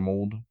remember it because I'm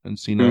old and Hmm.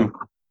 senile.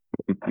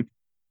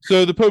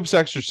 So the Pope's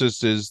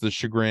Exorcist is the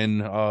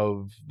chagrin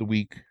of the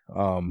week.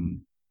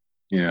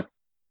 Yeah.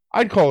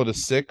 I'd call it a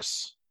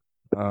 6.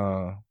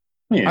 Uh,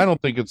 Yeah. I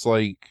don't think it's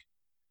like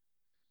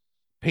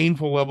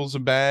painful levels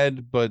of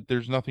bad, but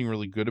there's nothing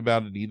really good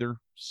about it either.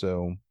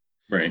 So,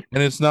 Right.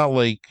 and it's not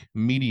like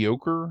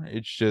mediocre,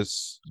 it's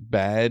just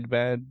bad.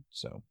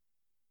 So,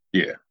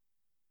 Yeah.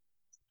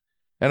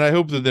 and I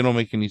hope that they don't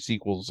make any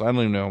sequels. I don't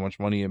even know how much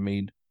money it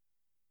made.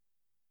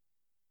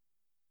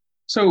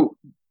 So,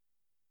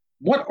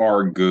 what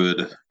are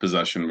good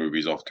possession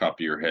movies off the top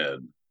of your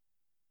head?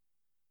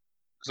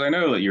 Because I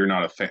know that you're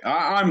not a fan.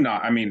 I'm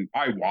not. I mean,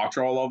 I watch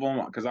all of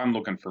them because I'm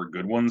looking for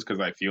good ones because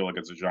I feel like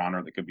it's a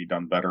genre that could be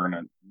done better, and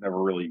it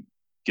never really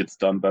gets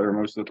done better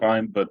most of the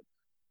time. But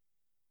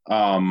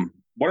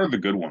what are the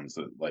good ones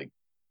that like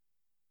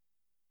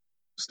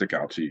stick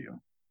out to you?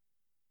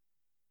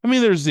 I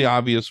mean, there's the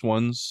obvious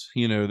ones,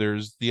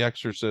 there's The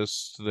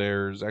Exorcist,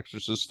 there's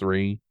Exorcist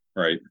 3.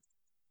 Right.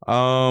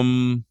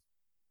 Um,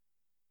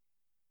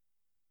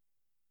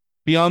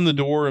 Beyond the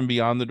Door and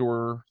Beyond the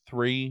Door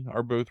 3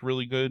 are both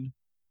really good.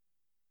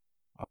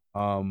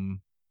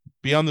 Um,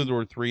 Beyond the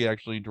Door 3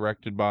 actually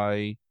directed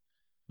by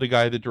the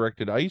guy that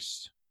directed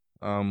Ice,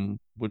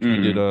 which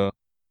we did Mm-hmm. a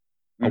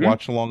Mm-hmm.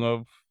 watch along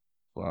of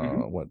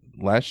Mm-hmm. what,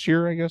 last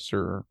year, I guess,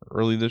 or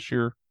early this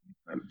year.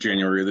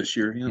 January of this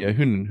year. Yeah. Yeah,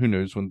 who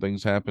knows when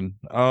things happen.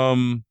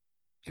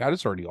 God,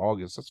 it's already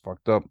August. That's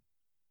fucked up.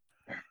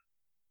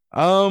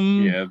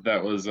 Um, Yeah,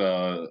 that was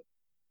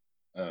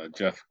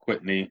Jeff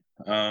Whitney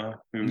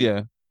who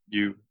yeah.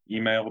 you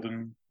emailed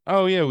and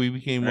Oh yeah, we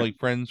became right. like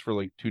friends for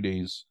like 2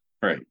 days.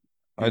 Right.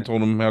 I Yeah.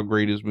 told him how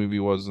great his movie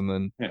was, and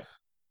then Yeah.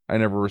 I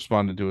never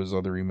responded to his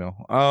other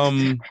email.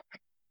 Right.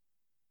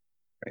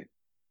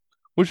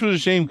 Which was a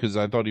shame because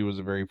I thought he was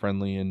a very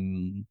friendly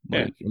and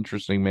Yeah. like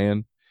interesting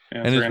man, Yeah.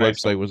 and It's his very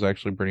nice. website was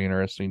actually pretty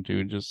interesting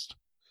too. Just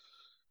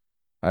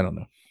I don't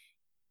know.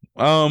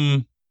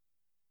 Um,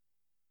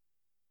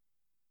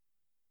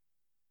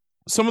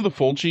 some of the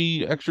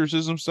Fulci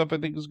exorcism stuff I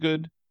think is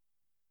good.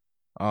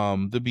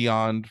 The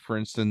Beyond, for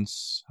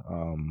instance.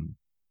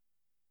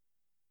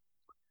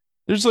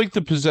 There's like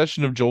the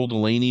Possession of Joel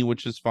Delaney,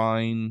 which is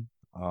fine.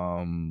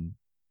 Um,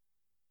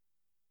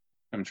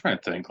 I'm trying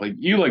to think. Like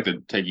you like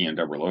the Taking and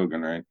Deborah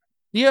Logan, right?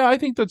 yeah, I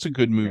think that's a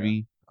good Yeah.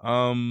 movie.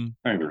 I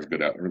think there's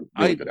really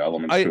I good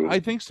elements to I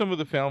it. think some of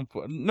the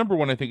number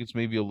one, I think it's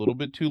maybe a little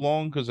bit too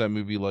long because that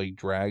movie like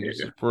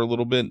drags Yeah, for a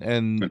little bit,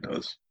 and it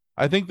does.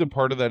 I think the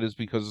part of that is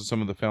because of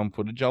some of the found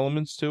footage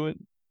elements to it.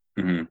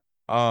 Hmm.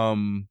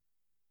 Um,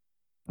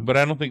 but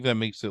I don't think that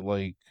makes it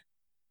like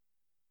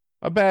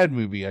a bad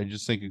movie. I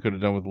just think it could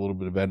have done with a little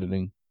bit of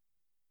editing.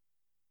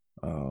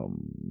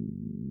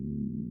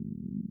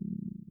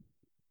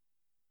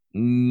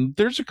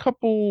 There's a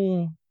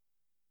couple.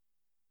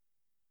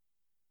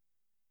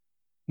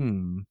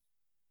 Hmm.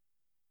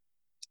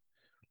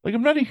 Like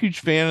I'm not a huge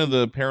fan of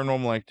the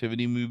Paranormal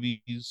Activity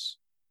movies.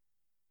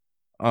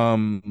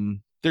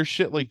 There's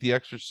shit like The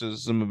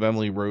Exorcism of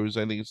Emily Rose.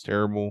 I think it's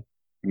terrible.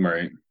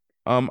 Right.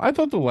 I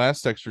thought the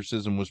last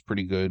Exorcism was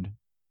pretty good.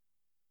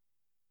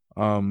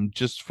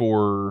 Just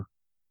for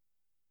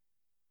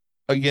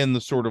again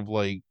the sort of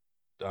like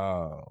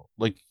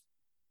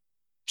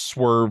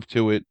swerve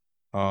to it.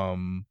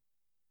 Um,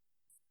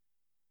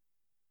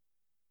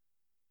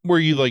 where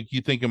you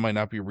think it might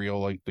not be real,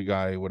 like the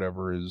guy,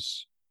 whatever,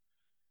 is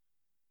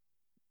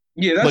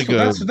Yeah, that's like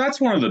a that's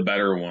one of the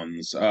better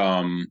ones.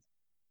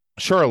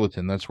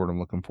 charlatan. That's what I'm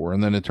looking for.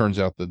 And then it turns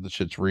out that the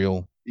shit's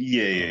real.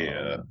 Yeah,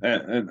 yeah, yeah.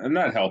 Um, And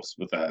that helps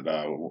with that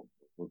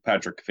with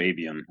Patrick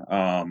Fabian,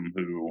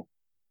 who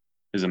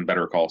is in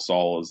Better Call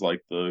Saul as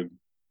like the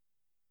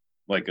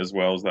like as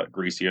well as that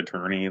greasy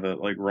attorney that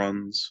like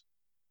runs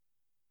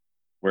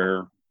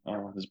where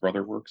his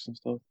brother works and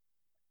stuff.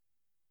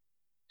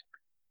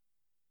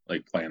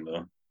 Like playing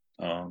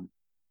the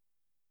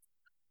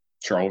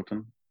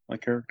charlatan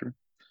like character.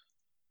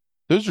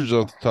 those are just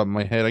off the top of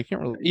my head. I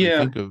can't really Yeah,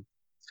 think of.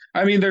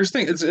 I mean, there's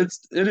things.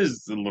 It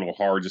is a little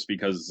hard just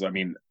because I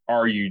mean,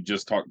 are you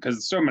just talk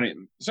because so many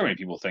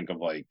people think of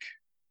like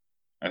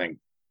I think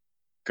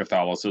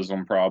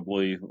Catholicism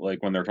probably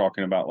like when they're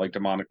talking about like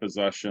demonic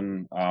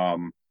possession.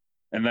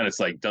 And then it's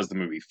like, does the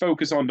movie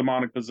focus on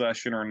demonic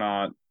possession or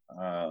not?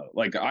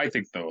 Like I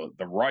think the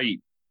right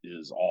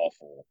is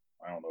awful.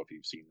 I don't know if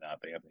you've seen that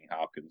the Anthony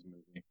Hopkins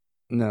movie.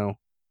 No.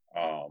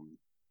 Um,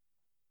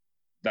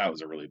 that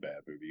was a really bad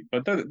movie.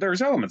 But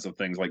there's elements of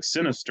things like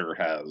Sinister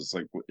has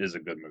like is a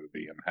good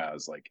movie and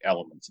has like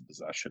elements of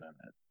possession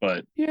in it.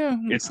 But Yeah,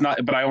 it's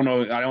not. But I don't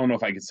know. I don't know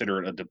if I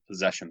consider it a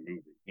possession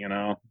movie. You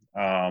know.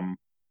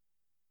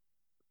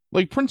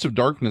 like Prince of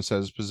Darkness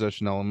has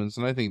possession elements,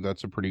 and I think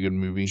that's a pretty good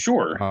movie.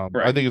 Sure. I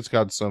Right. think it's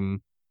got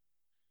some.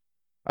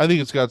 I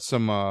think it's got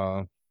some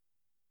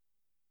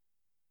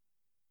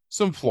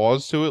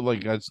flaws to it.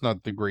 Like it's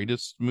not the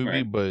greatest movie,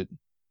 Right. but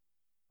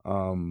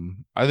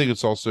I think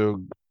it's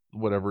also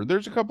whatever.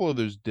 There's a couple of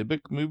those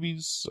Dybbuk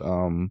movies.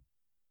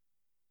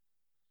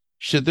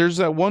 Shit, there's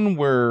that one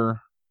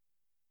where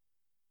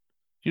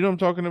you know what I'm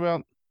talking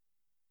about?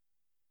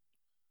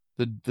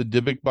 The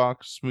Dybbuk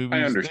box I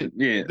movies. understand.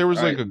 Yeah. There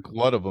was like I a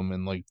glut of them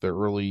in like the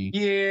early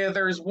Yeah,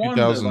 there's one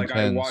that like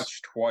I 2010s.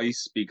 watched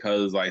twice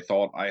because I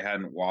thought I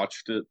hadn't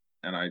watched it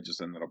and I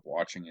just ended up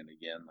watching it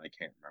again. I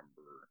can't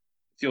remember.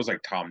 It feels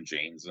like Tom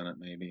Jane's in it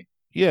maybe.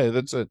 Yeah,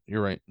 that's it.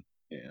 You're right.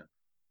 Yeah.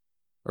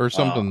 Or Uh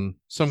something.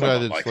 Some guy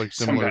something that's like like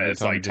some similar guy to that's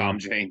Tom like Jane. Tom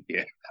Jane.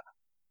 Yeah.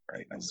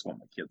 Right. I just want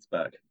my kids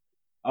back.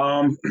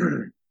 Um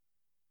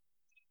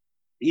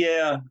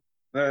yeah.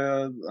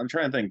 I'm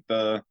trying to think.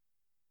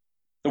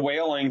 The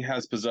Wailing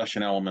has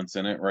possession elements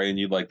in it, right? And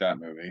you'd like that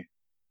movie.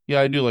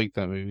 Yeah, I do like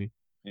that movie.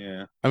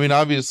 Yeah. I mean,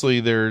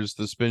 obviously, there's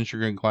the Spin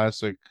Chagrin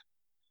classic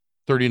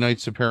 30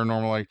 Nights of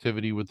Paranormal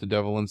Activity with the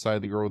devil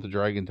inside the girl with the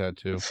dragon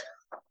tattoo,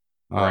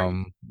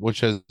 Right.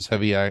 which has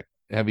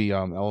heavy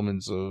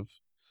elements of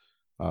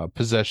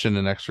possession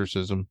and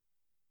exorcism.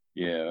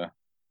 Yeah.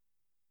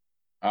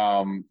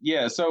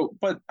 Yeah, so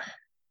but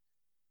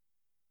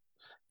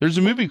There's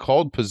a movie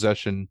called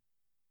Possession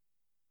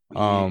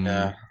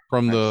yeah.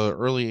 from I've the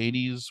early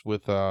 80s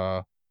with fuck,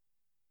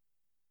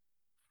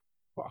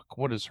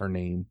 what is her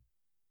name?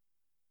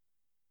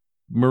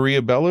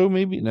 Maria Bello,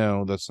 maybe?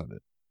 No, that's not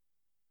it.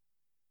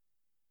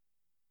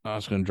 Oh,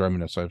 it's gonna drive me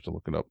nuts. I have to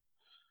look it up.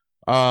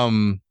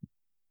 Um,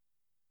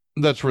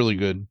 that's really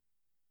good.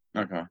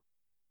 okay.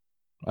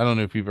 I don't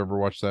know if you've ever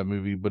watched that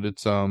movie, but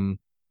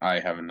I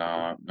have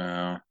not.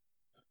 No.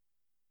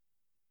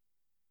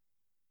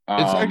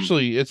 it's Um.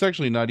 actually it's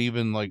actually not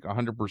even like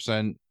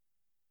 100%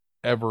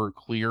 ever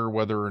clear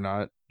whether or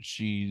not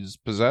she's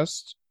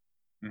possessed.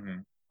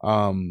 Mhm.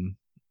 Um,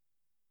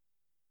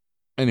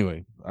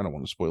 anyway, I don't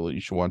want to spoil it.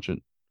 You should watch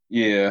it.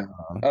 Yeah.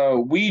 Uh,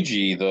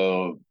 Ouija,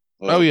 oh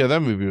the yeah,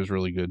 that movie was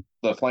really good.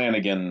 the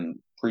Flanagan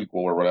prequel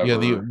or Yeah,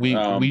 the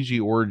whatever. Ouija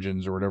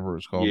Origins or whatever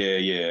it's called. Yeah,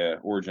 yeah.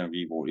 Origin of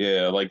Evil.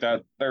 Yeah, like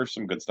that. There's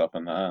some good stuff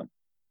in that.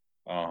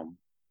 Um,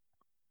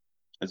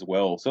 as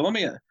well. So let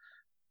me.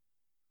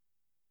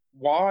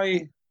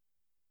 Why?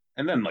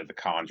 And then like The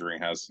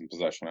Conjuring has some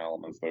possession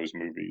elements. Those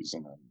movies,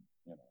 and then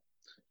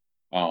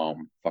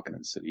you fucking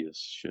Insidious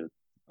shit.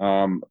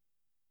 Um,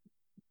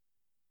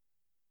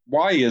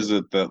 why is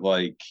it that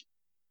like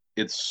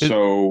it's It,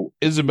 so?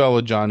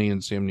 Isabella, Johnny,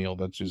 and Sam Neill.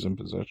 That's who's in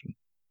possession.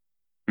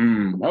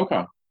 Okay.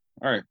 All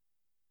right.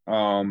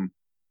 Um,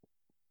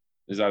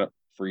 is that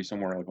free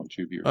somewhere like on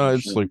Tubi or some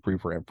It's shit? like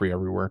free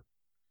everywhere.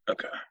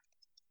 Okay.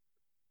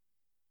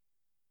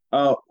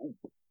 Uh,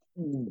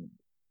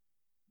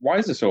 why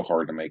is it so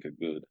hard to make a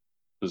good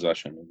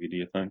possession movie? Do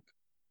you think?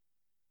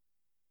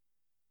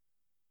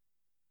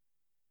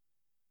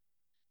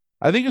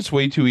 I think it's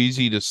way too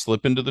easy to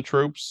slip into the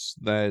tropes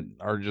that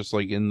are just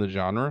like in the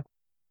genre.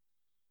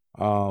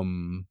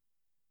 Um,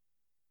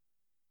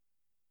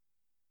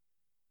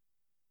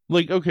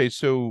 like okay,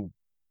 so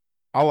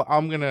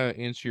I'm gonna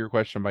answer your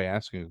question by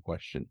asking a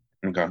question.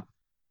 Okay.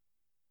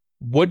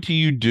 What do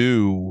you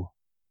do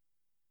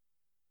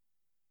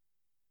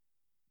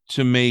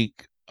to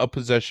make a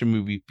possession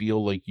movie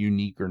feel like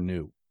unique or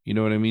new? You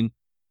know what I mean?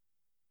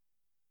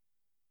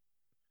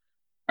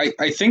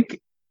 I think,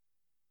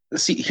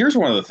 see, here's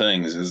one of the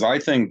things is I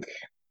think,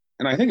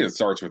 and I think it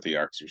starts with The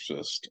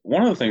Exorcist.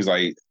 One of the things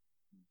I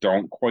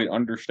don't quite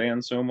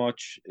understand so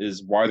much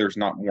is why there's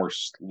not more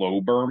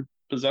slow burn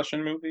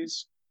possession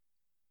movies.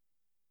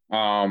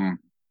 Um,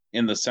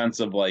 in the sense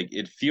of like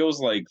it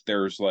feels like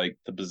there's like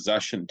the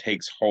possession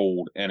takes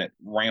hold and it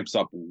ramps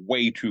up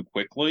way too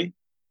quickly.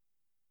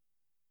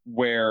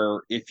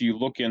 Where if you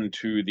look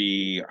into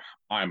the,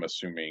 I'm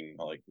assuming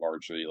like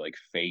largely like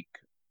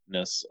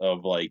fakeness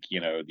of like,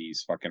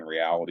 these fucking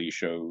reality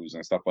shows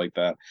and stuff like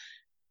that,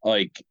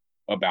 like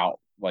about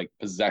like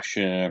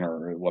possession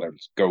or whatever,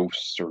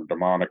 ghosts or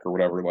demonic or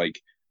whatever,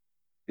 like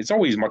it's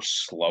always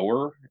much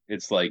slower.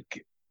 It's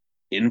like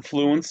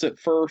influence at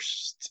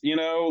first,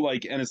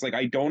 like, and it's like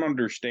I don't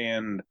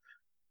understand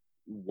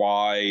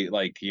why,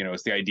 like,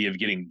 it's the idea of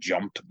getting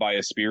jumped by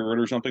a spirit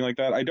or something like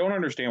that. I don't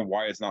understand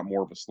why it's not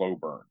more of a slow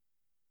burn.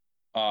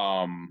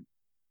 Um,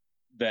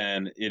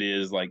 than it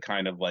is like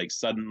kind of like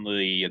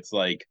suddenly it's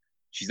like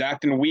she's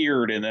acting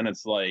weird and then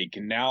it's like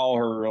now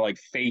her like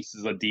face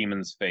is a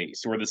demon's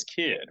face, or this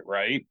kid,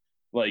 right?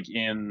 Like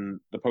in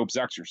the Pope's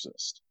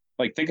Exorcist.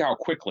 Like think how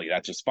quickly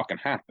that just fucking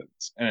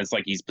happens. And it's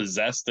like he's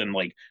possessed and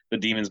like the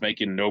demon's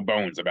making no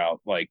bones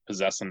about like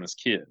possessing this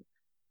kid.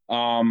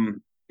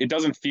 It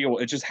doesn't feel,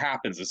 it just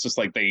happens. It's just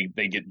like they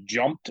get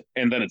jumped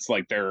and then it's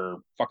like they're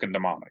fucking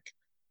demonic.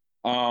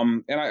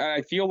 And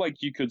I feel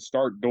like you could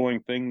start doing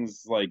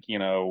things like,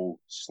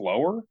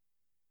 slower,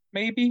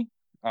 maybe.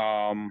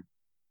 Um,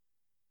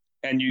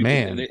 and you could,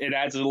 Man, it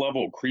adds a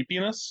level of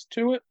creepiness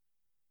to it.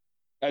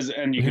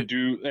 And you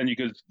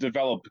could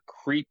develop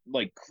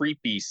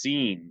creepy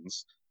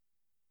scenes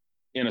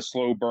in a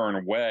slow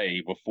burn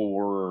way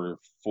before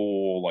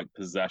full like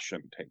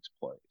possession takes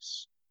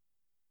place.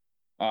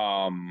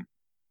 Um,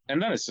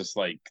 and then it's just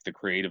like the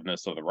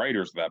creativeness of the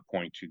writers at that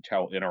point to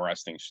tell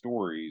interesting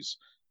stories.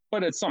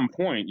 But at some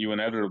point, you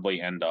inevitably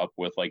end up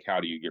with like, how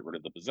do you get rid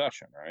of the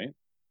possession, right?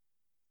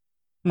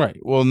 right.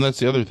 Well, and that's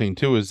the other thing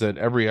too is that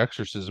every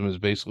exorcism is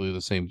basically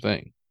the same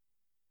thing.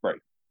 Right.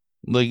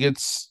 Like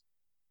it's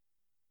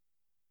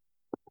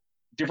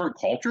Different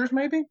cultures,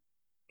 maybe.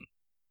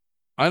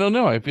 I don't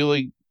know. I feel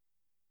like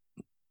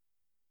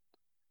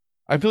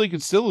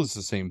it still is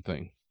the same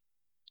thing,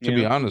 to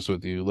be Yeah. honest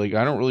with you. Like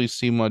I don't really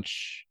see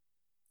much.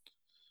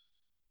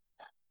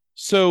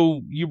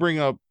 So you bring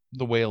up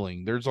The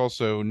Wailing. There's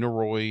also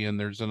Noroi and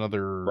there's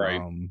another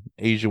Right.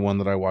 Asian one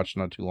that I watched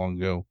not too long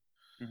ago.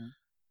 Mm-hmm.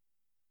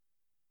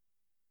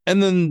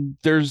 And then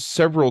there's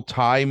several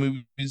Thai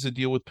movies that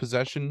deal with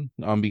possession,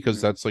 because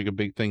Mm-hmm. that's like a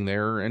big thing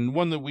there, and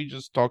one that we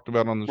just talked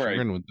about on the Right.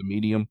 Chagrin with the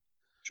Medium.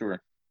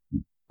 Sure.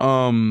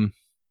 Um,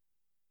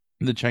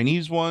 the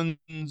Chinese ones,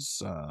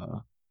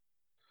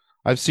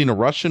 I've seen a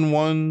Russian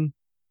one,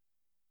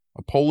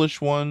 a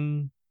Polish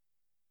one.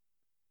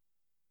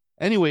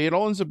 Anyway, it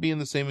all ends up being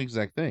the same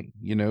exact thing.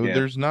 Yeah.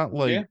 There's not Yeah.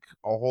 like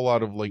a whole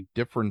lot of like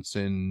difference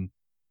in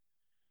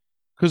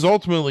because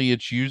ultimately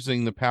it's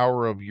using the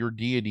power of your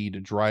deity to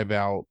drive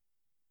out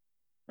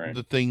Right.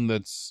 the thing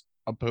that's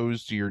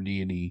opposed to your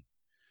deity,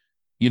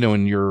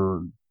 in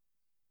your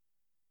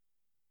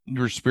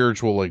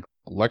spiritual like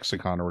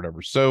lexicon or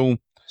whatever. So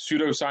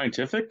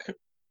Pseudoscientific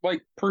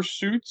like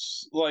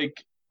pursuits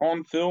like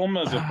on film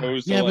as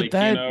opposed to yeah,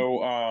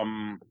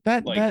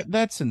 but like, like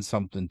that's in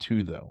something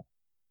too though.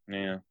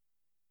 yeah.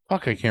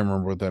 Fuck, I can't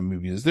remember what that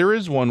movie is. There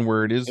is one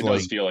where it is It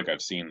does like feel like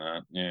I've seen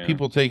that. Yeah.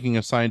 people taking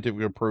a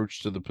scientific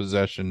approach to the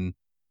possession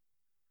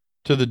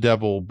to the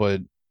devil,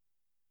 but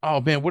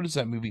oh man, what is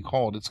that movie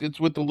called? It's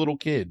with the little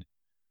kid.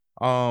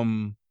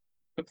 Um,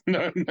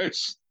 No, no,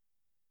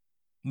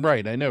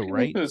 right, I know,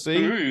 right?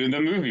 See?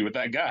 the movie with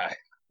that guy.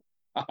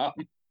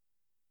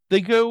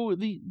 They go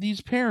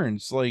these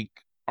parents like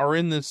are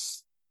in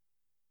this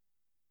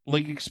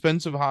like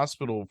expensive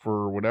hospital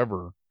for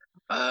whatever,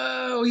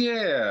 Oh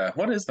yeah,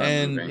 what is that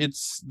and movie?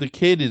 it's the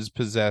kid is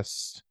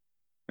possessed,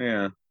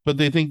 Yeah, but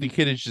they think the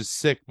kid is just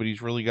sick, but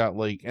he's really got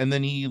like, and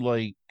then he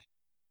like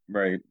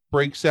right,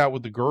 breaks out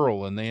with the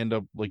girl and they end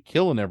up like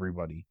killing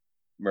everybody.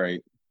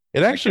 right.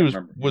 It I actually can't was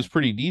remember. Yeah, was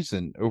pretty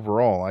decent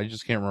overall. I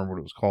just can't remember what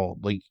it was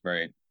called. Like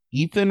right.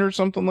 Ethan or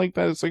something like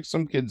that. It's like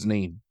some kid's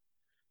name.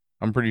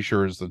 I'm pretty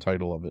sure is the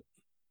title of it.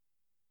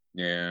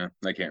 Yeah,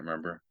 I can't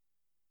remember.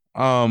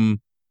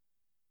 Um,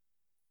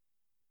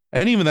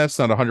 and even that's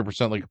not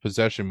 100% like a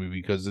possession movie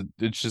because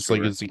it's just like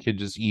Sure. it's a kid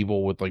just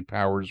evil with like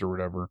powers or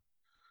whatever.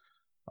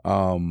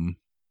 Um,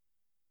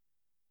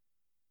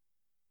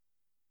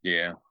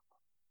 Yeah,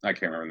 I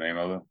can't remember the name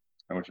of it.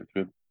 I wish I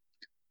could.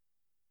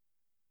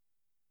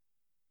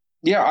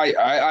 Yeah,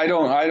 I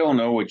don't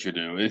know what you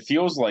do. It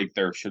feels like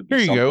there should be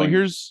Here you go. something.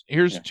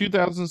 Here's Yeah.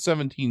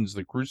 2017's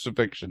The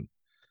Crucifixion.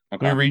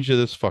 Let me Okay. read you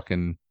this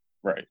fucking.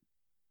 Right.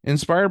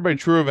 Inspired by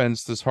true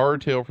events, this horror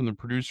tale from the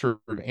producer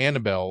of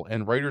Annabelle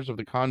and writers of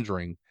The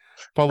Conjuring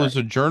Right. follows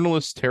a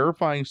journalist's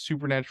terrifying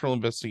supernatural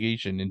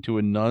investigation into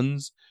a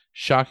nun's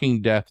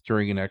shocking death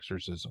during an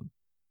exorcism.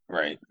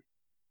 Right.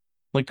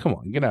 Like, come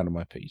on, get out of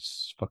my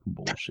face. Fucking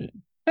bullshit.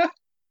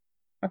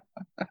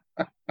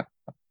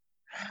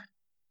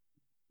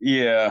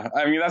 Yeah,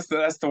 I mean that's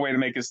the way to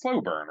make a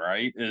slow burn,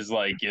 right? Is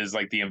like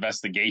the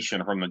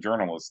investigation from the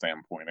journalist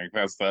standpoint. Like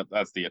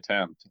that's the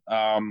attempt.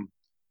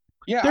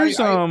 Yeah, There's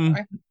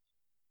I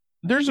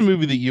there's a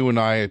movie that you and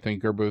I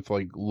think are both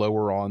like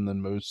lower on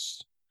than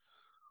most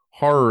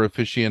horror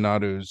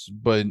aficionados,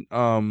 but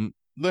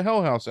The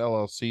Hell House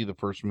LLC, the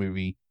first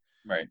movie,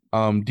 right,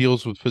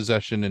 deals with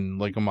possession in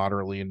like a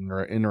moderately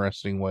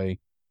interesting way,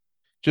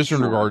 just in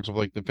sure, regards of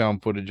like the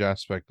found footage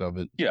aspect of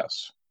it.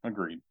 yes,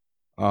 agreed,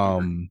 agreed.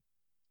 Um,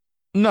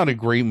 Not a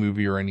great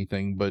movie or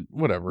anything, but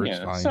whatever, it's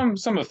Yeah, fine.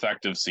 some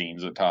effective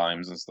scenes at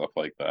times and stuff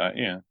like that.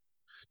 Yeah,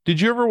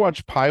 Did you ever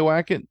watch Pie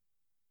Wacket?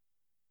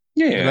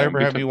 Did I yeah. ever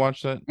have you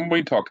watch that?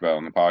 We talked about it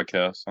on the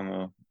podcast on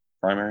the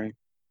primary.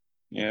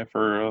 Yeah,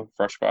 for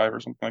Fresh Five or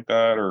something like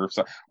that, or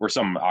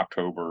some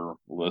October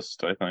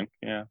list. I think.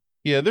 Yeah,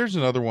 Yeah, there's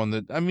another one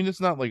that I mean,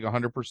 it's not like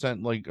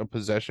 100% like a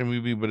possession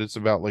movie, but it's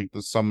about like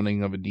the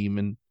summoning of a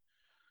demon.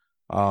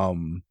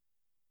 Um,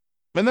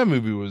 and that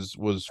movie was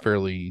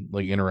fairly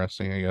like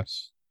interesting, I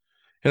guess.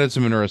 It had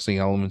some interesting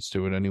elements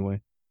to it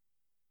anyway.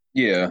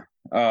 yeah.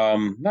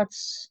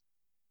 That's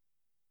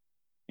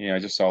Yeah, I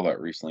just saw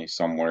that recently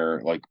somewhere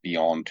like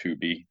beyond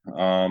Tubi.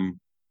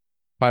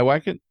 Pie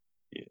Wacket?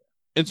 Yeah,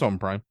 It's on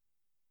Prime.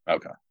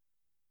 okay.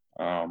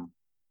 Um,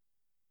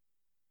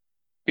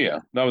 yeah,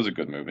 that was a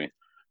good movie.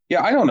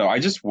 Yeah, I don't know. I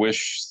just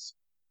wish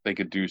they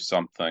could do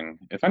something.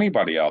 If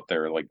anybody out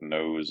there like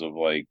knows of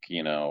like,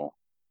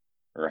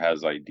 or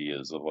has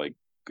ideas of like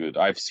good,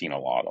 I've seen a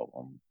lot of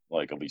them,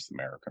 like at least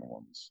American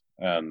ones.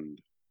 And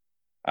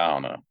I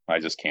don't know. I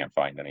just can't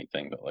find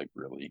anything that like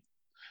really,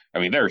 I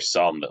mean, there's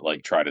some that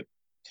like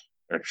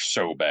they're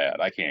so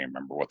bad. I can't even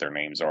remember what their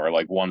names are.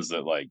 Like ones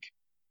that like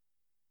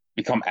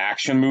become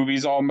action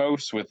movies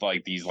almost with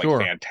like these like Sure.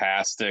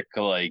 fantastic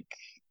like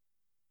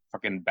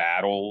fucking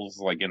battles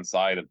like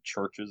inside of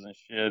churches and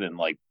shit, and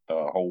like the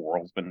whole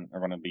world's been are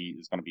gonna be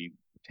is gonna be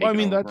Well, I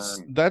taken mean over.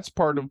 And that's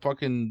part of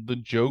fucking the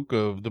joke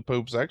of the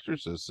Pope's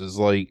Exorcist is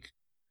like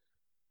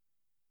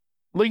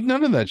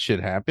none of that shit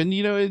happened.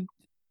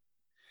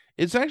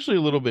 It's actually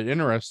a little bit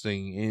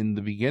interesting in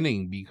the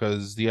beginning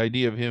because the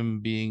idea of him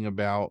being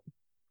about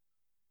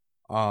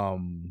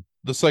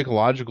the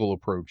psychological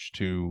approach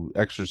to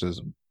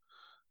exorcism,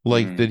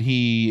 like mm, that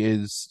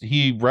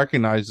he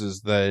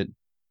recognizes that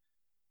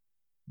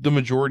the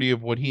majority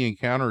of what he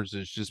encounters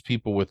is just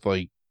people with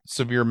like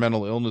severe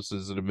mental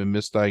illnesses that have been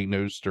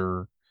misdiagnosed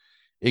or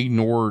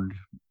ignored,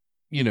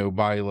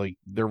 by like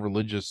their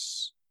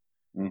religious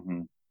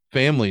mm-hmm,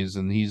 families,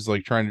 and he's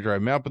like trying to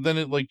drive them out. But then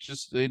it like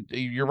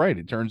you're right,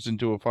 it turns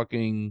into a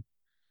fucking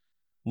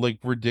like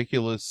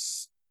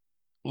ridiculous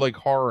like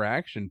horror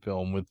action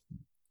film with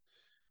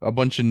a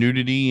bunch of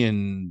nudity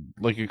and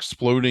like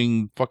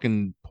exploding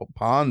fucking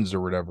ponds or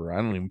whatever. I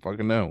don't even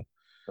fucking know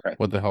right,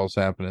 what the hell's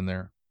happening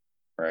there.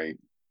 right,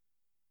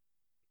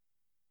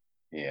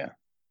 yeah.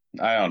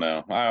 I don't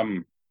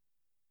know.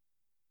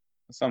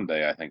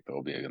 Someday I think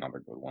there'll be another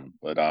good one,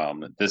 but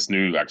this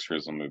new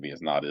exorcism movie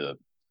is not it.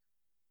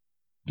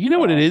 You know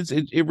what it uh is?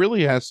 It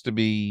really has to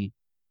be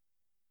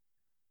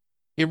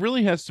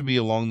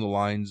along the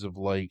lines of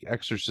like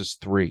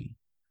Exorcist 3,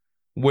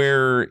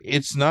 where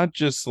it's not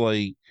just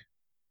like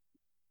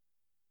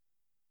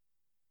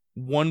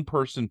one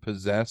person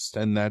possessed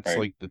and that's right,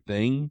 like the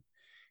thing.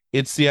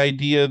 It's the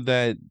idea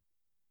that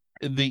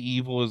the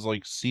evil is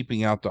like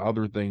seeping out to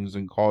other things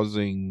and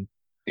causing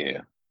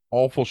yeah,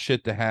 awful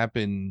shit to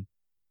happen,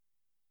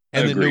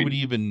 and that agreed. nobody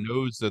even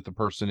knows that the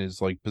person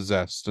is like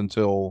possessed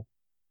until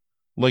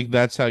like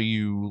that's how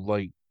you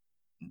like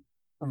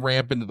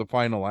ramp into the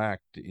final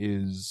act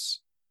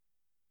is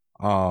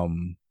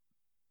um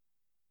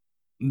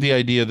the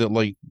idea that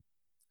like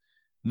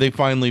they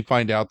finally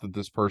find out that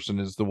this person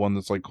is the one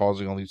that's like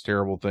causing all these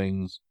terrible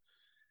things,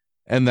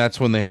 and that's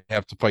when they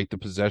have to fight the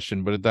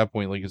possession. But at that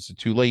point, like, it's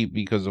too late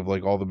because of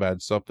like all the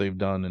bad stuff they've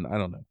done, and I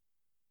don't know.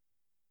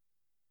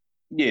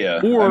 Yeah,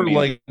 I Or mean,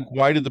 like,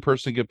 why did the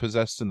person get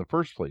possessed in the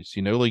first place?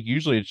 Like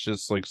usually it's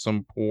just like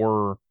some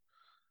poor,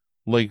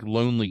 like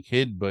lonely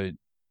kid. But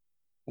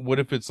what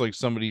if it's like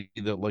somebody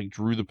that like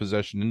drew the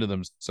possession into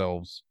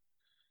themselves?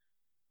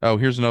 Oh,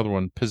 here's another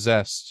one.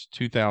 Possessed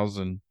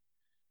 2000,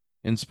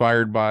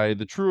 inspired by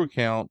the true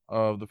account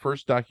of the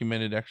first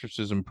documented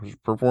exorcism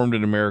performed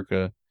in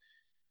America,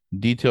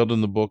 detailed in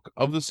the book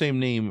of the same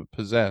name,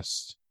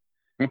 Possessed.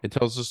 It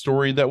tells a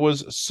story that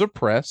was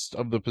suppressed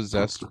of the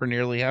possessed for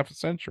nearly half a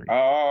century.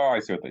 oh, I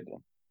see what they did.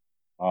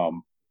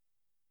 um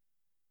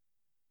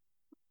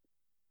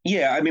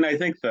yeah, I mean, I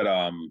think that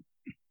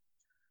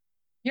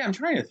yeah, I'm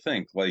trying to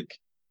think like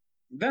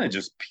then it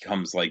just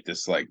becomes like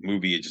this like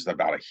movie just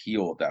about a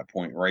heel at that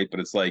point, right? But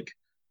it's like,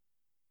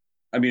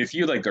 I mean, if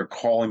you like are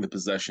calling the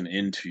possession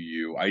into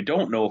you, I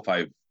don't know if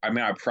I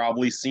mean, I've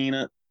probably seen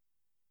it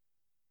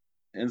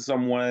in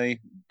some way,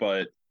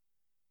 but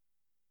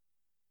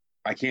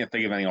I can't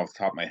think of anything off the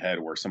top of my head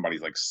where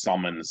somebody's like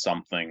summoned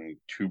something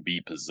to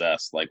be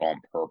possessed like on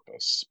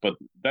purpose. But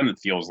then it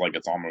feels like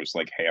it's almost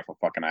like half a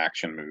fucking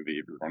action movie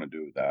if you're going to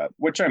do that,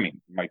 which I mean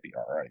might be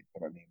all right,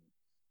 but I mean,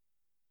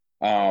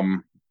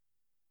 um,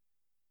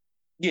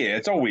 yeah,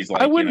 it's always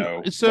I like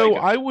wouldn't. like So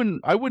I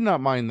wouldn't. I would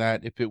not mind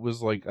that if it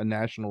was like a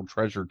national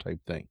treasure type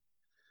thing.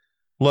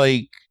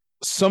 Like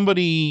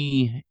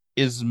somebody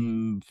is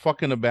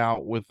fucking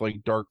about with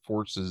like dark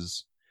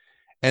forces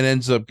and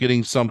ends up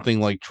getting something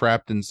like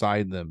trapped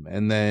inside them,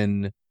 and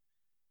then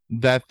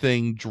that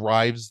thing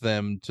drives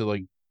them to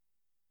like,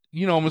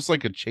 almost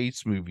like a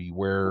chase movie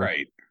where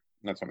right.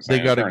 That's what I'm they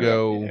saying. It got to turned out,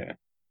 go. yeah,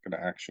 good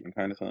action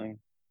kind of thing.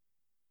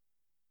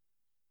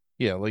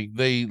 Yeah, like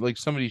they like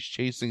somebody's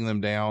chasing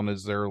them down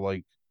as they're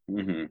like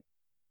Hmm.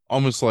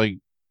 almost like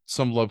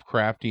some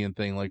Lovecraftian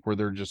thing, like where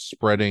they're just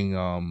spreading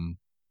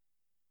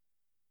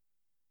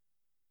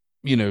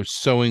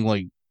sowing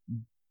like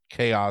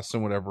chaos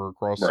and whatever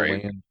across the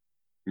Right, land.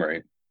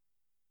 right.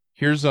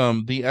 Here's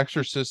The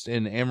Exorcist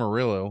in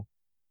Amarillo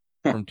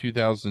Huh. from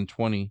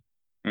 2020,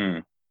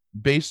 Mm.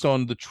 based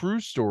on the true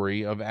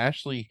story of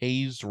Ashley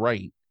Hayes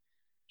Wright.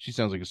 She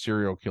sounds like a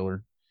serial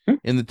killer.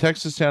 In the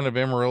Texas town of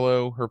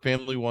Amarillo, her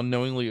family will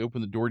unknowingly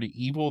open the door to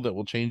evil that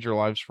will change their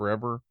lives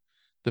forever.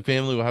 The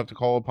family will have to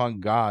call upon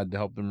God to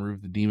help them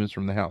remove the demons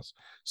from the house.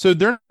 So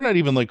they're not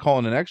even like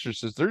calling an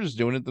exorcist, they're just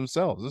doing it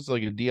themselves. This is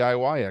like a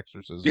DIY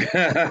exorcism.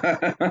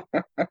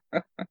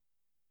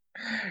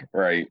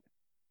 Right.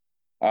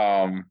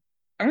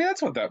 I mean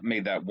that's what that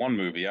made that one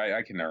movie.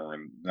 I can never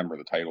remember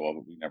the title of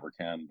it. We never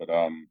can, but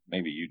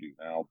maybe you do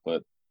now.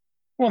 But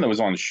one that was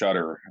on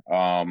Shutter,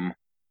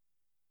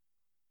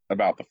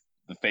 about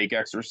the fake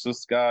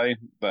exorcist guy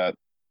that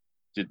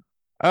did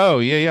Oh,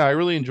 yeah, yeah. I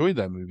really enjoyed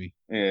that movie.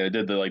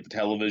 did the like the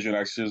television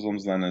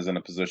exorcisms, then is in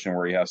a position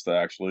where he has to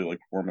actually like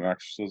perform an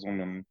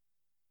exorcism and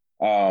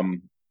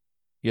um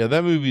Yeah,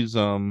 that movie's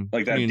like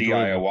pretty that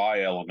enjoyable.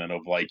 DIY element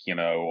of like,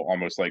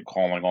 almost like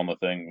calling on the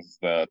things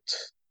that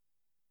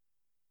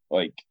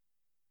like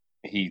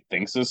he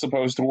thinks is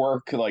supposed to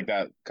work. Like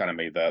that kind of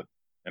made that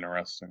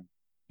interesting.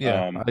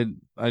 Yeah, Um,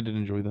 I did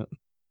enjoy that.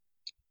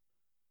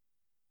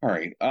 all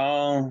right.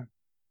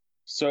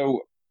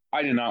 So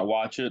I did not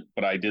watch it,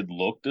 but I did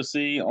look to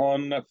see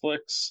on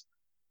Netflix.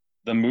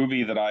 The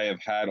movie that I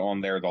have had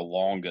on there the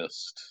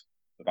longest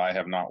that I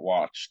have not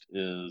watched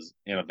is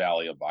In a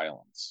Valley of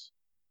Violence.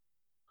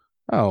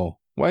 Oh,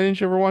 why didn't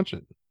you ever watch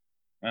it?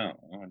 I don't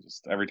know.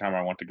 Just every time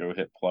I want to go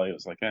hit play, it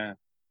was like, yeah,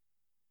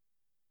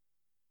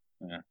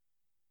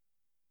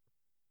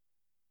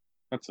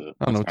 that's it.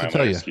 I don't know That's what my to only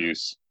tell you.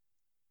 excuse.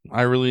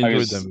 I really I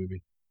enjoyed that just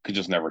movie. could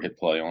just never hit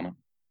play on it.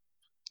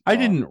 I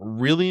didn't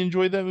really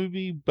enjoy that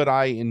movie, but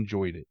I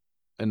enjoyed it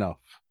enough,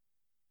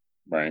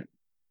 Right.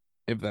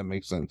 if that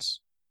makes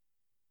sense.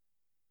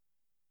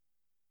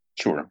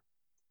 Sure.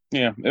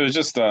 Yeah. It was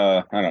just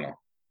I don't know.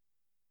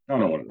 I don't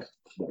know what it is.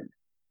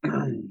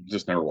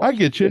 Just never I watched it.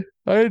 get you.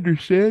 I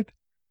understand.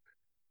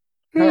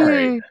 All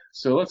right. I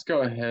So let's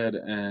go ahead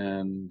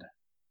and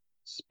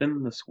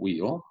spin this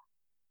wheel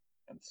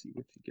and see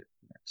what you get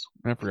next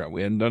week. forgot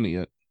we hadn't done it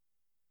yet.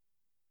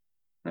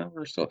 Well,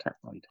 we're still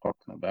technically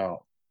talking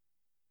about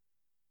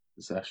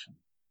possession.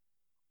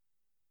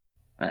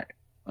 All right.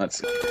 Let's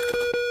see.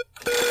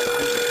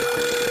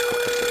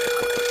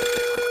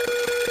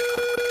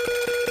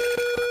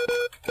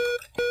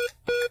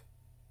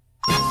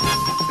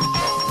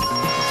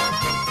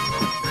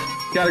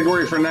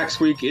 Category for next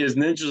week is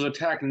Ninjas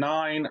Attack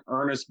 9,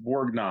 Ernest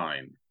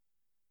Borgnine.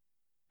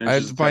 I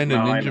have Ninjas to Attack find a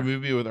ninja 9.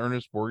 movie with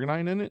Ernest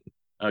Borgnine in it.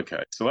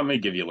 Okay, so let me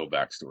give you a little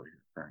backstory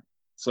here. All right.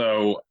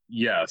 So,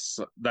 yes,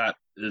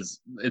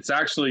 it's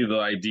actually the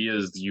idea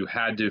is you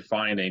had to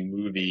find a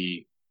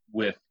movie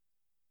with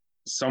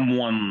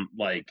someone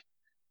like,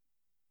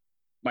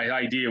 my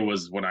idea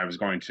was when I was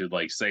going to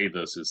like say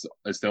this is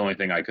it's the only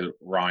thing I could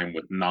rhyme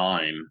with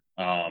nine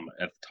at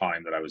the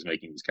time that I was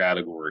making these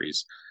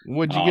categories.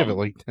 What'd you give it? Um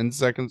Like 10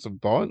 seconds of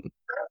thought?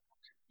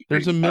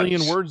 There's a pretty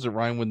million much. words that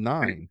rhyme with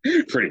nine.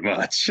 Pretty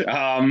much.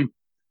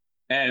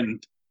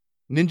 And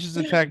Ninjas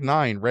Attack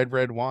 9, Red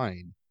Red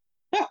Wine.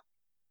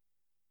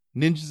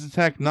 Ninjas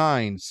Attack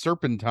 9,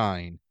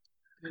 Serpentine.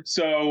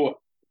 so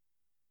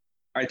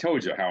I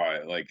told you how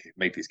I like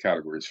make these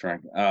categories,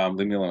 Frank.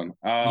 Leave me alone.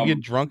 You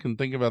get drunk and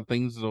think about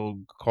things that'll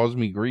cause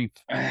me grief.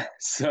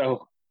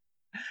 So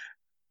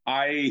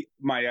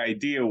my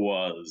idea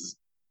was,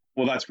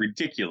 well, that's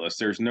ridiculous.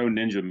 There's no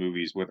ninja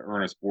movies with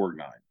Ernest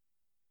Borgnine.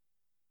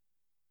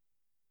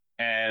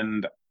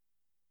 And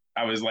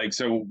I was like,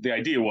 so the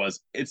idea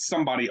was it's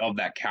somebody of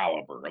that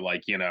caliber,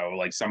 like,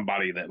 like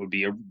somebody that would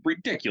be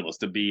ridiculous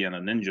to be in a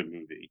ninja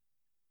movie.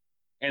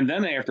 And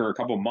then after a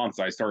couple months,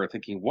 I started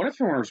thinking, what if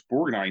Ernest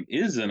Borgnine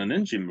is in a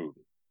ninja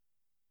movie?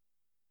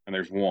 And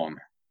there's one.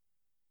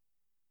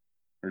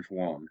 There's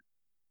one.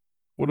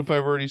 What if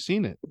I've already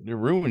seen it? It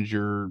ruins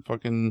your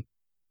fucking.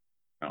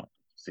 Oh, I've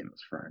seen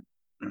this friend.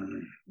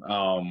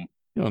 You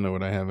don't know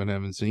what I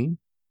haven't seen.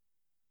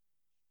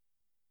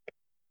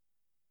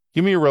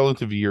 Give me a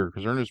relative year,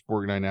 because Ernest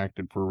Borgnine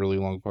acted for a really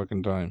long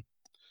fucking time.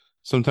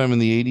 Sometime in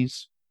the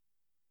 80s.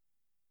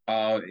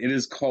 It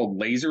is called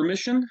Laser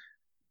Mission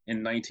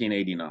in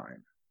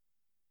 1989.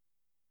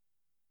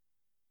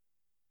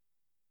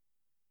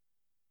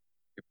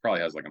 It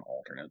probably has like an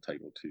alternate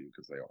title too,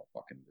 because they all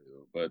fucking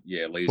do. But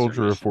yeah, Laser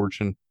Soldier of Mission.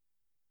 Fortune.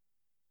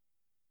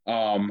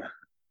 Um,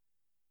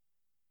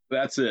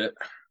 that's it.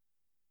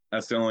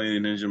 That's the only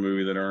ninja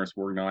movie that Ernest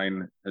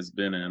Borgnine has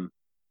been in.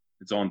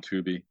 It's on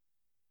Tubi,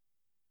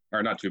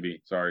 or not Tubi.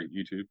 Sorry,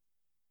 YouTube.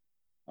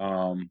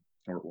 Or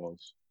it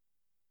was.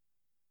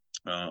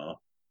 Uh,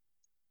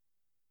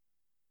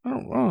 I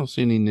don't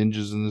see any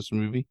ninjas in this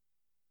movie.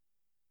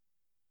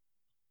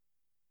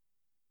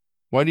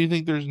 Why do you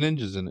think there's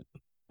ninjas in it?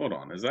 hold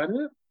on, is that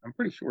it? I'm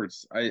pretty sure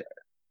it's. I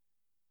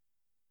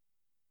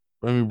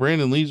mean,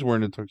 Brandon Lee's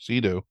wearing a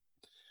tuxedo.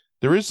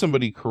 There is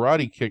somebody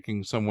karate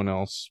kicking someone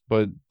else,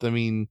 but I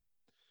mean,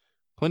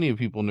 plenty of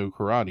people know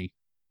karate.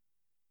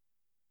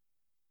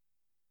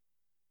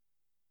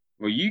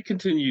 Well, you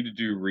continue to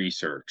do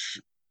research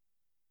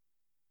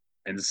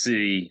and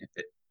see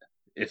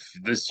if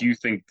this you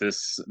think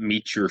this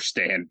meets your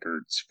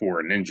standards for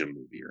a ninja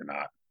movie or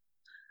not.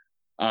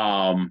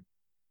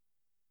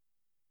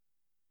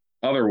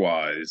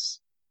 Otherwise,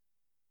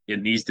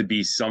 it needs to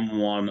be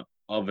someone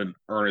of an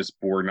Ernest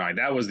Borgnine.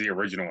 That was the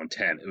original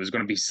intent. It was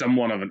going to be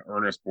someone of an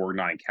Ernest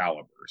Borgnine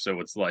caliber. So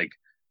it's like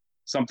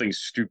something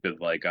stupid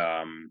like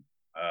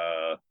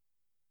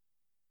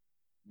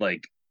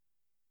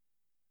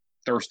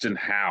Thurston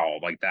Howe,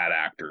 like that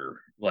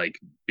actor, like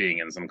being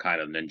in some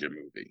kind of ninja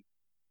movie.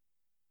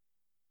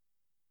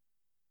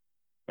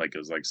 Like it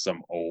was like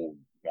some old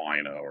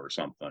wino or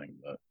something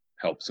that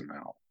helps him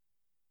out.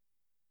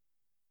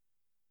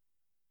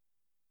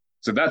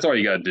 So that's all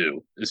you got to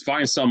do is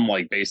find some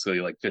like basically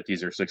like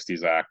 50s or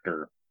 60s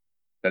actor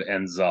that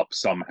ends up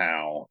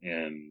somehow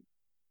in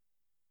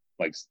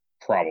like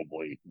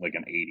probably like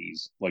an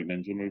 80s like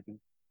ninja movie.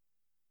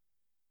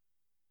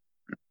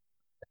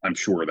 I'm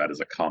sure that is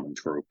a common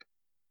trope.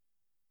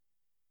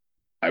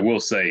 I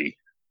will say,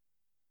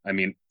 I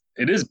mean,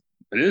 it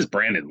is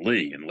Brandon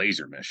Lee in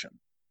Laser Mission.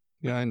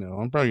 Yeah, I know.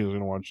 I'm probably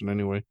gonna watch it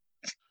anyway.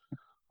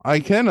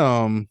 I can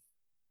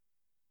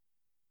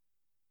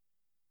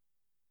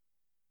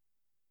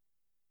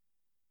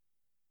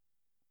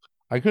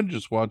I could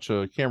just watch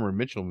a Cameron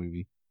Mitchell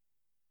movie.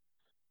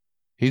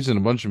 He's in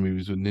a bunch of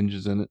movies with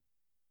ninjas in it.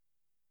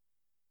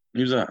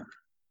 Who's that?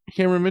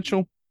 Cameron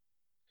Mitchell.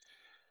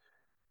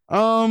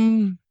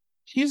 Um,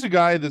 he's a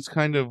guy that's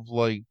kind of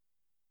like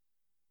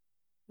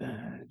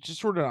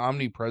just sort of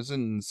omnipresent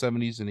in the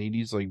 70s and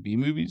 80s like B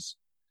movies.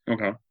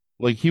 Okay.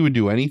 Like he would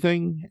do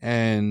anything,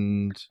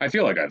 and I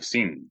feel like I've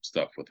seen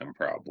stuff with him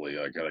probably.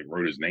 Like I like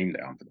wrote his name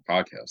down for the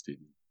podcast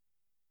even.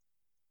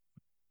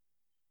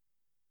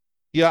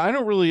 yeah,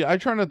 I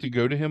try not to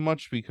go to him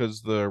much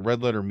because the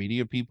Red Letter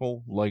Media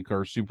people like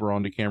are super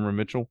onto Cameron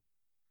Mitchell.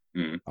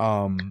 Mm.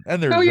 And Oh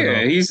there's yeah,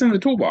 enough. he's in the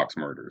Toolbox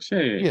Murders. Yeah,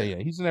 yeah, Yeah, yeah.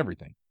 yeah, he's in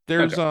everything.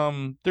 Okay,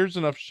 There's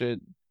enough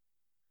shit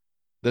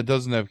that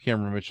doesn't have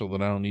Cameron Mitchell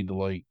that I don't need to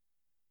like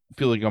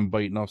feel like I'm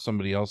biting off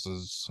somebody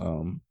else's.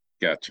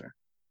 gotcha,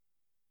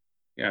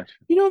 gotcha.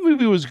 You know, a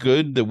movie was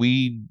good that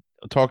we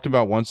talked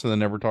about once and then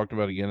never talked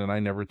about again, and I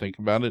never think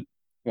about it.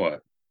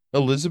 What?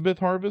 Elizabeth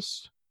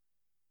Harvest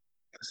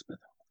Elizabeth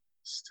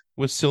Holst.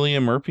 with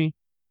Cillian Murphy,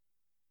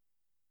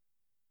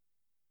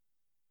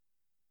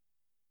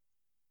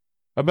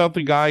 about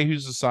the guy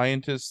who's a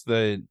scientist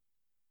that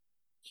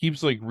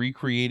keeps like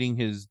recreating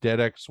his dead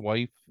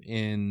ex-wife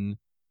in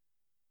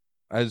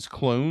as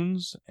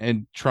clones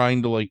and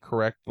trying to like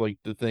correct like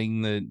the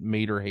thing that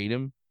made her hate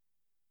him.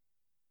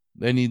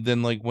 And he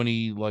then like when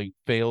he like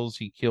fails,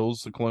 he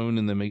kills the clone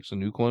and then makes a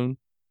new clone.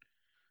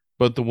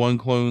 But the one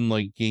clone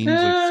like gains like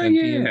Yeah,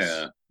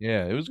 sentience.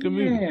 Yeah, it was a good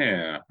movie.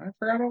 yeah. I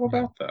forgot all Yeah.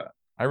 about that.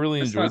 I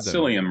really It's not enjoyed that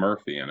movie. Cillian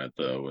Murphy in it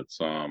though.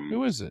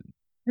 Who is it?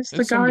 It's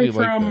the It's guy somebody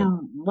like that.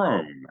 from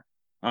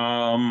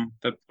Rome.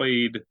 That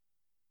played,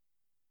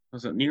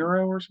 was it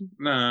Nero or something?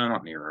 No,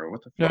 not Nero.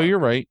 What the No, fuck? you're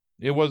right.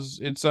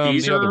 It's the other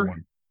Caesar?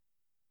 one.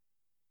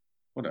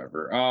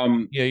 Whatever.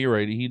 Yeah, you're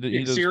right. Yeah,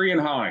 He does Syrian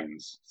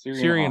Hines.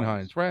 Syrian Syrian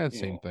Hines. Hines. Right, Yeah.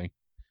 same thing.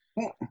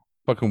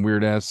 Fucking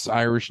weird ass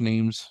Irish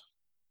names.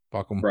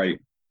 Fuck them. Right.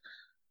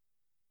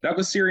 That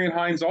was Syrian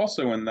Hines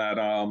also in that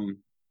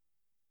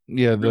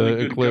Yeah, really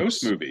the good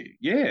ghost Eclipse. movie.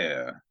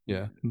 Yeah.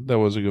 Yeah, that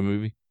was a good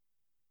movie.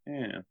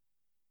 Yeah.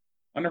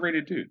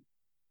 Underrated dude.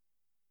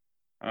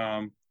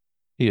 Um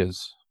He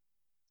is.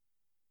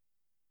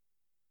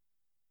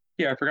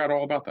 yeah, I forgot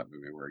all about that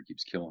movie where he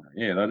keeps killing her.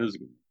 Yeah, that is a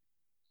good movie.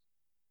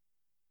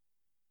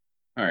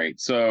 All right.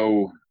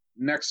 So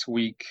next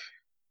week,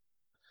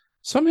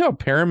 Somehow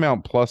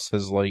Paramount Plus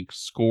has like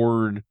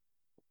scored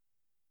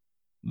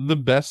the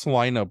best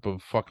lineup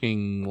of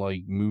fucking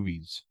like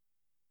movies.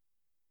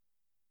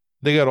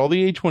 They got all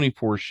the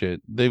A24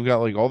 shit. They've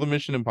got like all the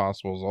Mission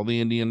Impossibles, all the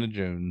Indiana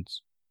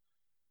Jones.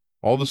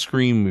 All the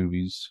Scream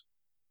movies.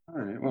 All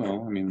right.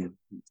 Well, I mean,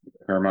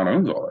 Paramount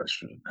owns all that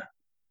shit,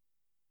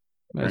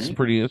 That's a right?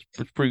 pretty that's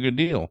a pretty good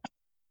deal.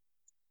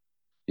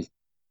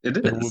 It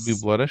There will be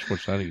is. blood. I should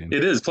watch that again.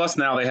 It is. Plus,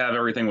 now they have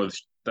everything with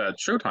that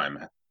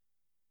Showtime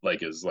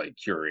like is like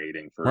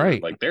curating for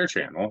Right. like their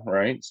channel,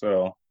 right?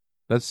 So,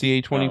 That's the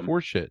um,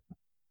 A24 shit.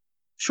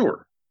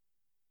 sure.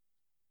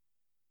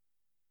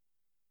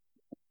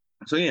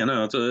 So yeah,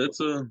 no, it's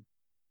a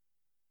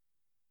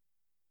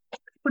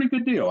pretty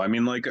good deal. I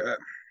mean, like,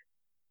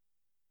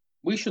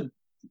 we should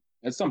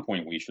at some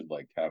point we should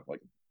like have like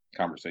a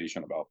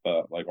conversation about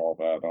that, like all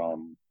that,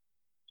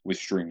 with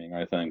streaming.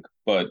 I think,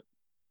 but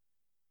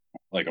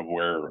like of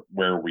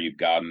where we've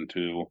gotten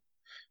to,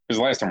 because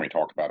the last time we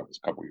talked about it was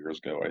a couple years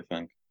ago, I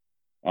think,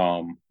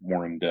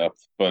 more in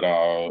depth. But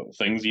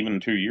things even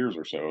 2 years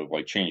or so have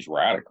like changed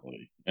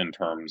radically in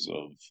terms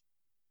of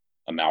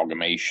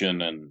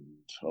amalgamation and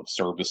of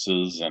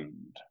services and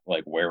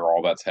like where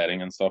all that's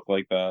heading and stuff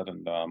like that.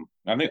 And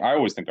I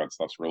always think that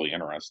stuff's really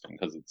interesting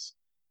because it's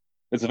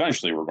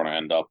eventually we're going to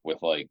end up with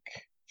like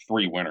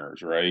three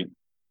winners, right?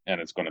 And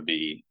it's going to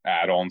be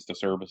add-ons to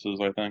services,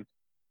 I think.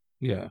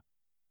 Yeah.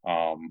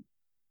 Um,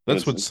 but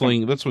That's what it's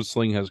going to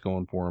Sling has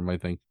going for him, I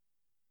think.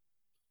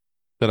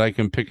 That I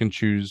can pick and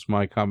choose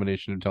my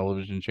combination of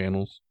television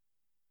channels.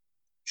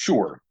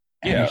 sure,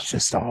 And yeah, it's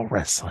just all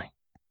wrestling.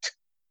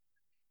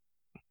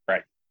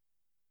 right.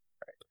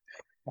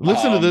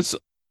 Listen to this.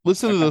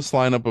 Listen to Okay, this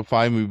lineup of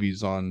 5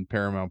 movies on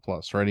Paramount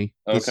Plus. Ready?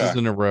 This okay, is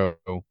in a row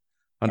all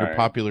under right,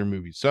 popular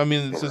movies. So I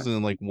mean, this sure.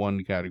 isn't like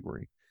one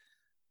category.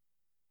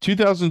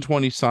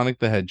 2020 Sonic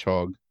the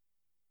Hedgehog.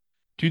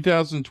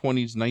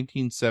 2020's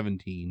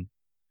 1917.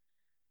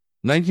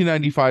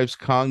 1995's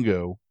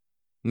Congo.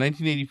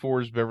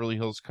 1984's Beverly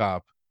Hills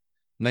Cop.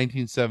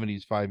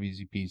 1970's Five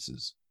Easy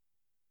Pieces.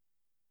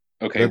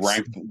 Okay, That's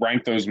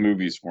rank those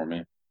movies for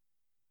me.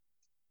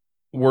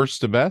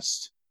 worst to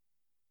best.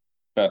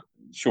 But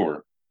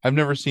sure. I've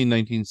never seen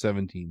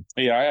 1917.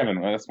 Yeah, I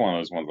haven't. That's one of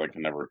those ones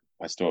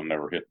I still have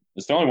never hit.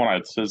 It's the only one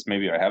it says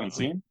maybe I haven't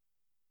seen.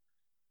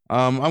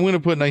 I'm going to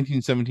put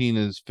 1917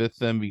 as fifth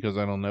then because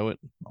I don't know it.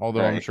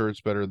 Although I'm Right. sure it's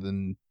better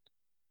than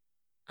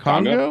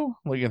Congo? Congo.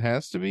 Like it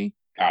has to be.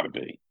 Gotta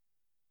be.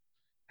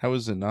 How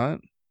is it not?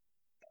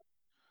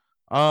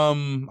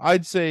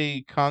 I'd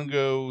say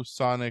Congo,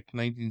 Sonic,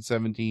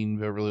 1917,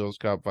 Beverly Hills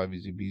Cop, Five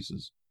Easy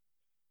Pieces.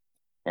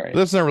 But Right.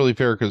 that's not really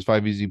fair because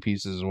Five Easy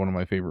Pieces is one of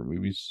my favorite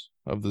movies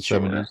of the Sure.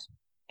 70s.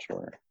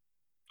 Sure.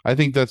 I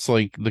think that's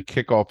like the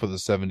kickoff of the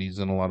 70s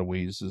in a lot of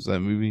ways, is that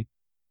movie.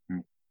 Hmm.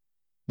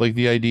 Like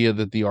the idea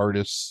that the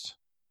artist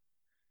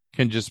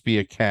can just be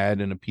a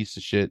cad and a piece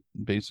of shit,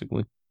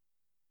 basically.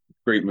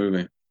 Great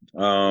movie.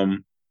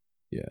 Um,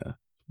 Yeah.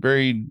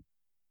 Very,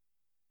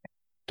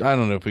 I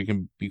don't know if it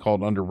can be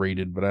called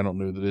underrated, but I don't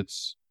know that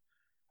it's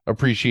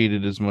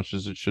appreciated as much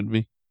as it should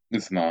be.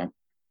 it's not.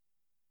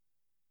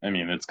 I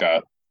mean, it's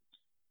got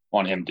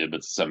on IMDb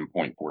it's a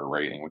 7.4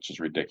 rating, which is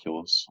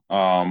ridiculous.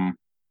 Fucking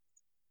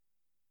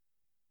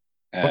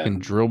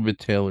And Drill Bit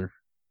Taylor.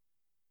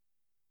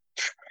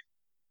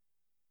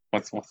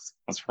 what's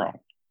wrong?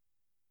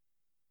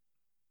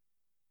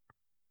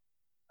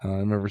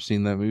 I've never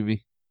seen that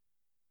movie.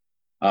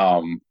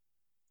 Um,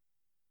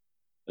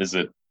 is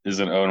it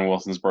Owen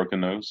Wilson's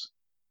broken nose?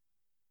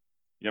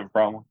 You have a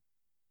problem?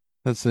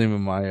 That's the name of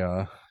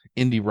my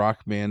indie rock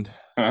band.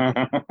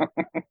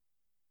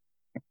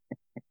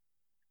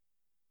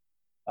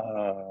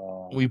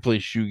 uh, We play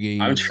I'm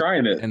shoegaze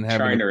trying to and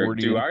have an trying to do.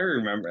 accordion. I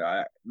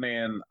remember.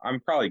 Man, I'm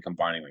probably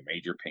combining with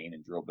Major Payne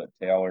and Drill Bit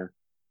Taylor,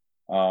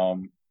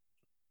 um,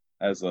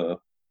 as a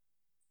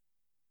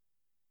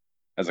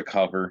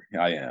cover.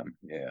 I am.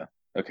 Yeah.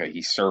 Okay.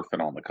 He's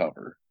surfing on the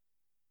cover.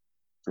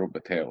 Drill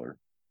Bit Taylor.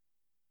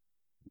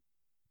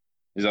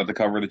 Is that the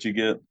cover that you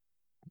get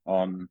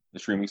on the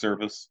streaming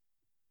service?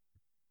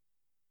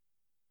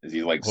 Is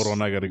he like Hold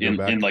on, I gotta go in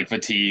back. like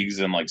fatigues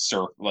and like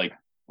surf like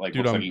Dude,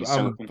 looks like I'm he's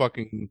I'm surfing?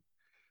 fucking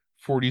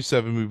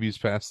 47 movies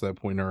past that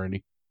point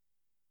already.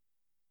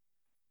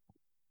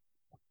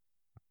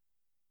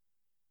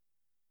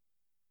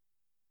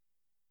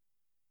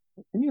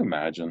 Can you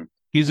imagine?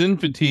 He's in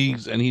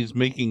fatigues and he's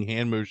making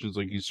hand motions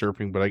like he's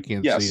surfing, but I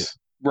can't see it. Yes.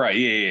 Right.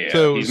 Yeah. Yeah. Yeah.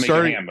 So He's making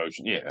starting hand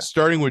motion. Yeah.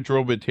 starting with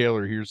Drill Bit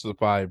Taylor, here's the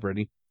 5.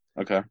 Ready?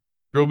 Okay.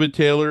 Drill Bit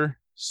Taylor,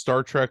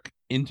 Star Trek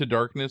Into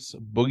Darkness,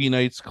 Boogie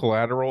Nights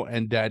Collateral,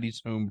 and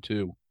Daddy's Home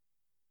 2.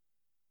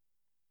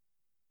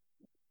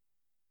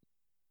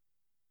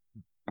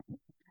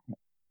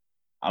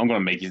 I'm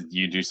gonna make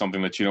you do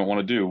something that you don't want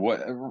to do.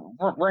 What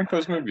rank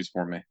those movies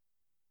for me?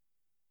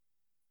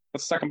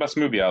 What's the second best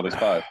movie out of those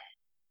five?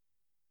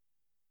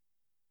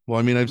 Well,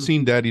 I mean, I've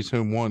seen Daddy's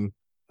Home 1,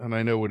 and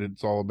I know what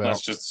it's all Let's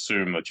about. just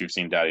assume that you've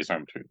seen Daddy's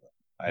Home too.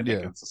 I think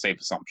Yeah. it's a safe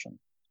assumption.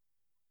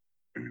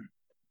 It's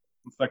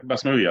the second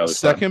best movie out of those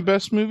five. Second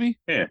best movie?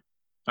 Yeah,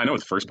 I know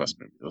what the first best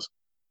movie is.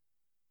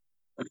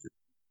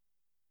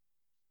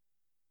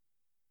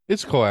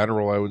 It's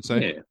Collateral, I would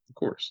say. Yeah, of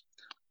course.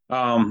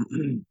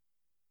 Um,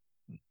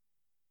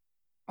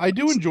 I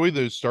do enjoy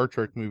those Star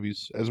Trek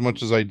movies as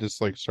much as I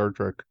dislike Star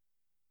Trek.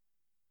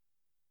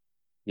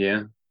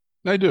 Yeah.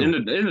 I do.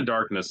 In the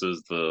Darkness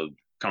is the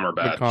The con,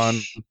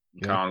 Cumberbatch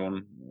yeah. con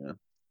one. Yeah.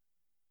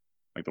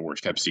 Like the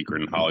worst kept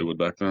secret in Hollywood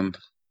back then.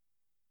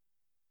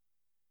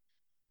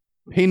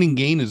 Pain and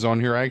Gain is on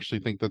here. I actually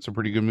think that's a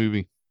pretty good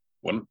movie.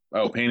 What?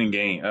 Oh, Pain and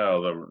Gain.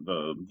 Oh,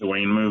 the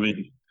Dwayne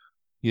movie.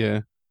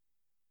 Yeah,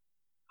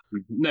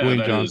 No, Dwayne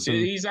that is. Johnson.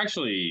 He's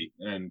actually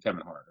and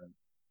Kevin Hart. Right?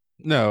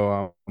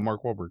 No,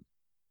 Mark Wahlberg.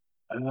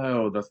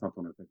 Oh, that's not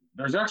what I'm thinking.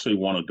 There's actually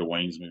one of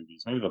Dwayne's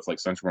movies. Maybe that's like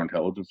Central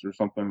Intelligence or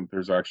something.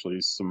 There's actually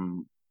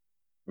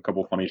a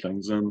couple funny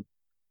things in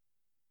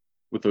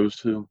with those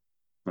two.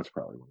 That's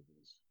probably what it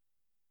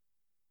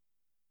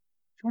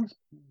is.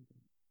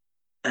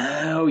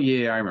 Oh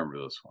yeah, I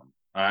remember this one.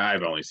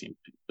 I've only seen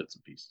bits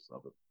and pieces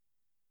of it.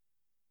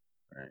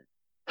 All right.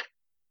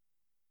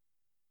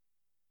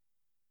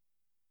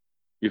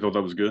 You thought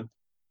that was good?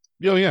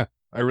 Oh yeah,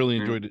 I really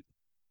Yeah. enjoyed it.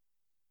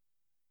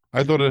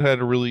 I thought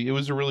it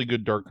was a really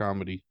good dark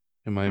comedy,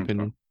 in my Okay.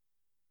 opinion.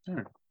 All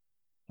right.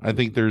 I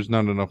think there's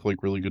not enough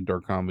like really good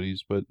dark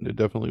comedies, but it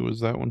definitely was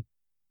that one.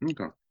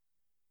 Okay.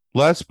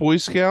 Last Boy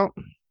Scout.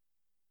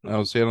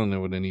 Oh, see, I don't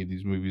know what any of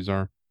these movies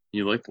are.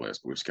 You like the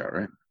Last Boy Scout,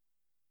 right?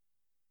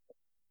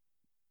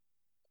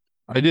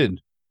 I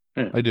did.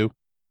 Yeah. I do.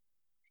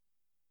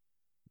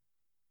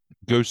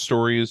 Ghost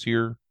Story is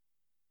here.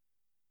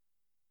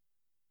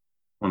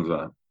 When's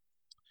that?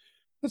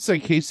 That's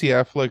like Casey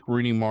Affleck,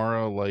 Rooney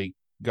Mara, like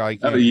guy Oh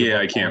can't give yeah,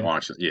 up I can't on.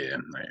 watch it. Yeah,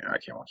 I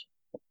can't watch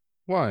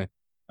Why? it.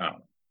 I don't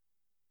know.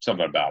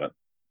 Something about it.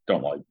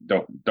 Don't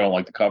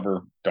like the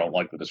cover. Don't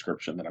like the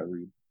description that I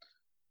read.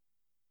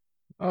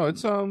 Oh,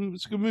 it's a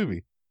good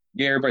movie.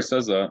 Yeah, everybody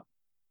says that.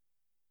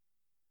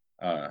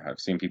 I've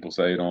seen people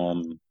say it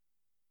on.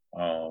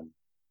 Um,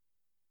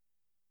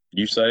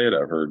 you say it.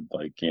 I've heard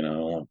like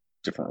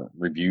different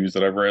reviews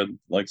that I've read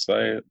like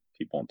say it.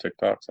 People on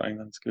TikTok saying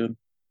that's good.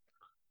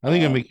 I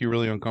think it Um, make you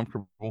really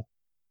uncomfortable.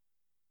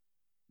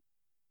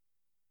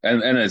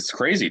 and it's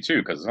crazy too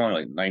because it's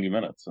only like 90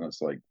 minutes and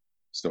it's like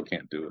still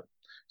can't do it.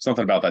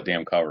 Something about that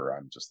damn cover.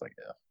 I'm just like,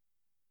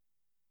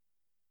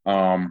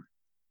 yeah. Um,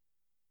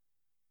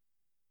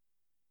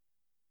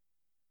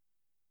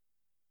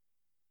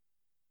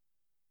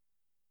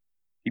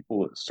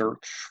 People that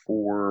search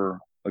for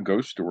a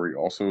ghost story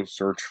also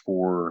search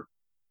for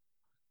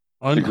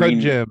the Uncut green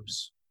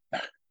Gems.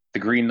 the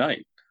Green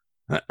Knight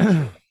It's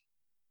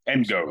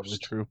and probably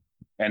Ghost true.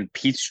 and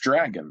Pete's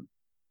Dragon.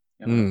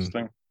 Mm.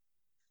 Interesting.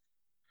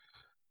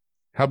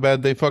 How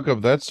bad they fuck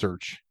up that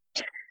search?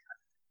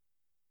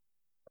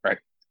 Right.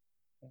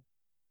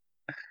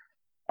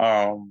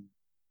 Um.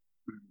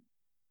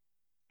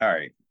 All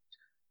right.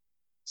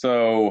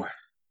 So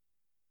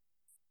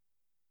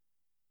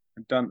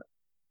I've done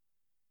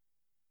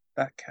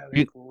that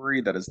You,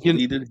 category that is you,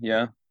 deleted.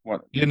 Yeah.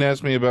 What? you didn't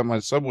ask me about my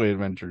Subway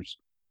adventures.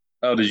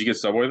 Oh, did you get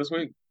Subway this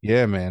week?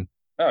 Yeah, man.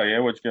 Oh yeah.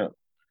 What'd you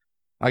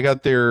I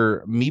got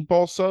their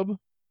meatball sub.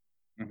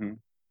 get?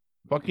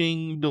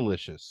 Fucking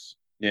delicious.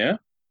 Yeah.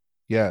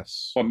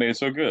 Yes. What made it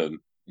so good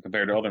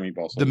compared to other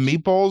meatball The subs?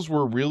 meatballs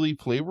were really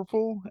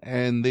flavorful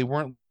and they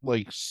weren't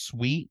like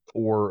sweet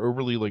or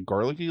overly like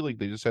garlicky. Like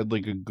they just had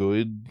like a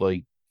good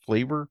like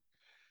flavor.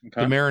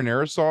 The Okay.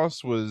 marinara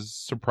sauce was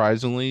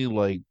surprisingly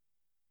like,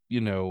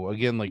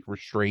 again, like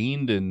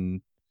restrained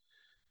and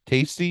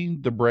tasty.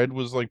 The bread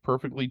was like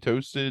perfectly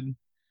toasted.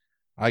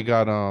 I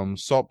got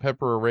salt,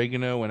 pepper,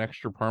 oregano, and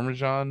extra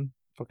parmesan.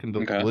 Fucking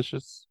Okay.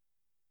 delicious.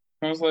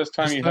 When was the last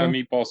time Just you had a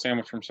meatball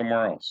sandwich from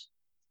somewhere else?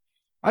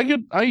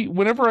 I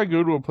whenever I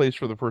go to a place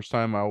for the first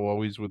time, I'll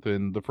always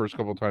within the first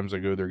couple times I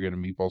go there get a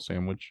meatball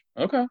sandwich.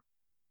 Okay.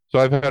 So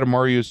I've had a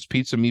Mario's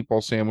Pizza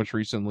meatball sandwich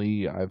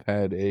recently. I've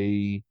had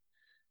a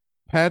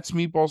Pat's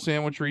meatball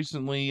sandwich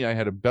recently. I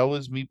had a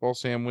Bella's meatball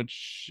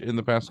sandwich in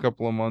the past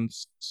couple of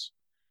months.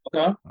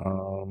 Okay.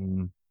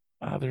 Um,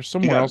 there's You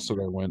somewhere got else that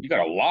I went you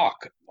got a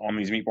lock on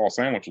these meatball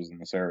sandwiches in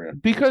this area.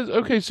 because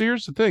okay, so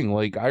here's the thing.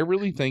 Like, I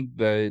really think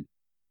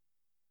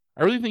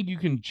you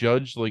can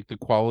judge like the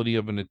quality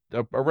of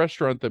a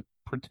restaurant that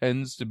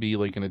pretends to be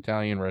like an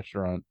Italian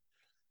restaurant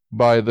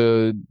by by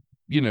their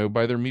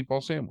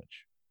meatball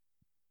sandwich.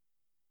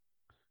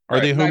 Are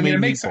Right. they I mean, it homemade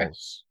makes sense.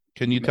 meatballs?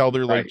 Can you tell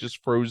they're like Right.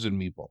 just frozen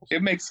meatballs?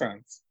 It makes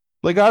sense.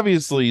 Like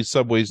obviously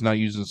Subway's not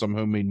using some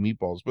homemade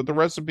meatballs, but the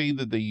recipe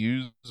that they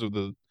use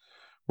or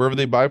wherever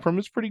they buy from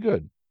is pretty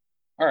good.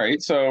 All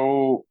right.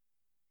 So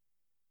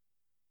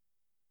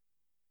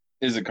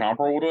is it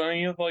comparable to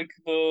any of like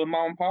the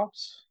mom and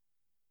pops?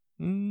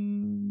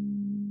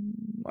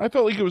 I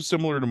felt like it was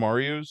similar to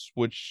Mario's,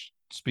 which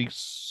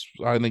speaks,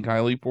 I think,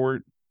 highly for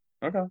it.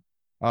 Okay.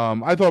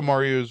 I thought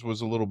Mario's was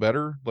a little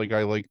better. Like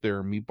I like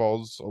their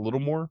meatballs a little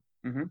more,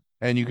 Mm-hmm.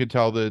 and you could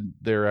tell that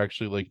they're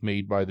actually like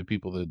made by the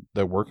people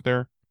that work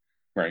there.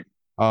 Right.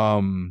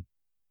 Um,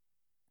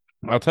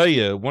 I'll tell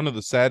you, one of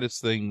the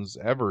saddest things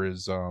ever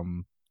is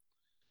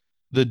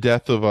the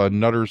death of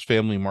Nutter's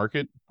Family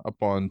Market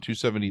up on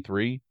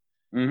 273.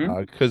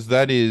 Mm-hmm. Because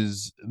that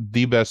is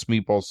the best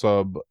meatball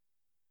sub,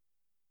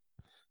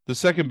 the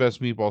second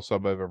best meatball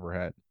sub I've ever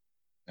had.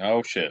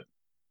 Oh shit.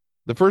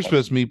 The first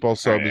What's best meatball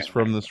sub is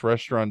from this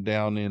restaurant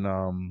down in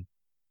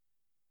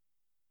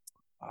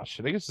oh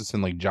shit, I guess it's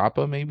in like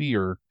Joppa maybe,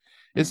 or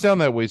it's Hmm. down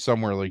that way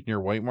somewhere, like near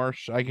White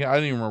Marsh. I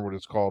don't even remember what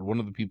it's called. One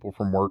of the people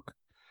from work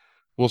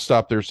will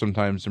stop there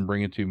sometimes and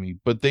bring it to me.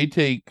 But they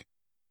take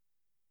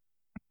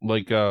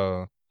like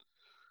a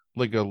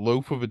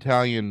loaf of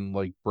Italian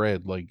like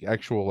bread, like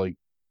actual like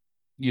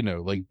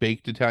like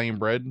baked Italian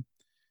bread,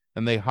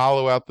 and they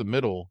hollow out the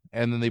middle,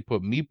 and then they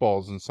put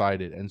meatballs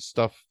inside it and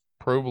stuff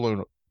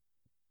provolone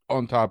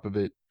on top of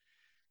it,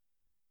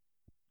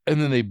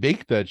 and then they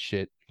bake that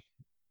shit.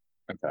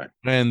 Okay.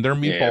 And their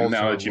Yeah, meatballs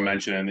now are that you like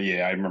mention it,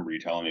 yeah, I remember you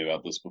telling me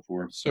about this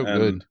before. so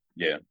good. And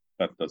yeah,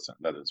 that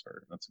is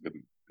very that's a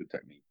good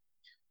technique.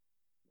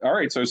 All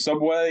right, so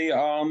Subway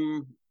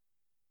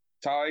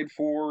tied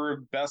for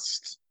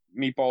best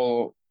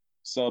meatball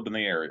sub in the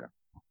area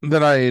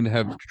That I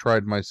have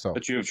tried myself,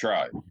 that you have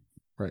tried.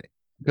 right?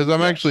 Because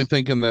I'm actually Yes.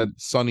 thinking that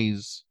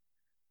Sonny's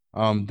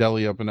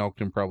deli up in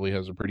Elkton probably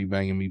has a pretty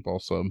banging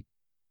meatball sub.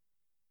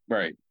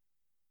 Right.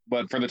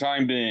 But for the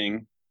time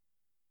being,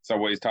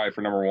 Subway's tied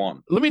for number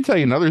one. Let me tell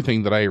you another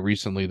thing that I ate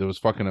recently that was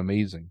fucking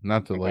amazing.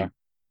 Not to Okay. like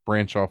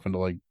branch off into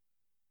like,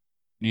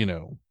 you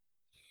know,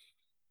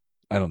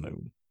 I don't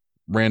know,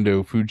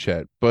 rando food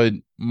chat, but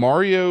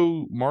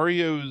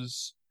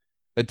Mario's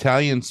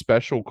Italian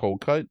special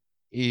cold cut Mhm.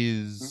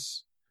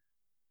 is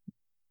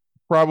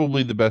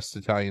probably the best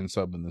Italian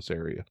sub in this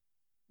area.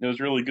 It was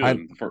really I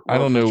good. I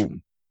don't know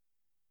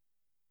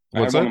I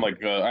what's had one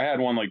that? like I had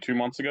one like 2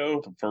 months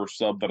ago, the first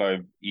sub that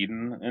I've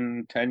eaten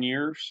in 10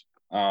 years.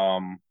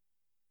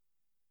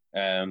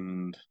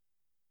 And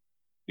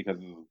because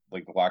of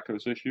like the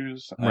lactose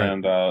issues, Right.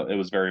 and it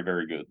was very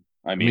very good.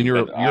 I I mean, mean,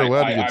 but you're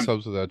allowed to get I'm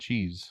subs without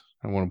cheese.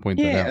 I want to point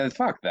that out. yeah,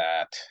 fuck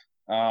that.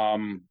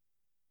 Um,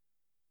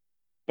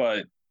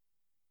 but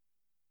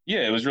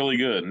yeah, it was really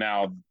good.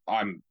 Now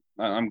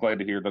I'm glad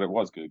to hear that it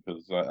was good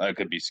because I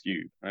could be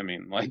skewed. I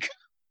mean, like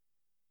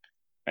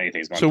So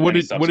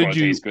any sub's going to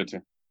taste good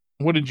too.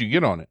 what did you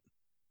get on it?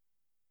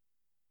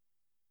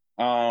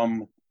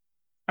 Um,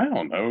 I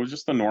don't know,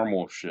 just the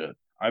normal shit.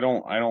 I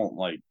don't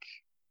like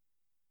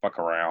fuck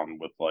around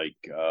with like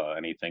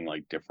anything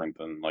like different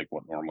than like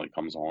what normally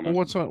comes on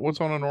Well, it.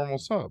 what's on a normal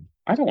sub?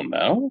 I don't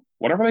know.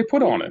 Whatever they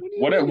put on it.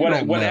 What do you mean you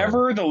don't know?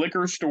 Whatever the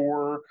liquor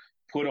store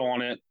put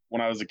on it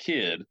when I was a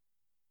kid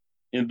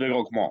in Big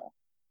Oak Mall.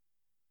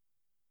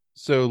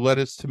 So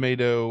lettuce,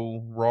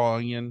 tomato, raw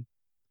onion,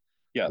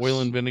 oil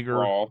Yes. and vinegar,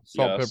 Raw.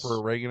 salt, pepper, Yes.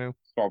 oregano.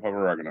 Salt,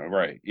 pepper, oregano.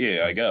 Right.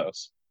 Yeah, I Right.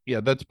 guess. Yeah,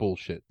 that's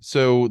bullshit.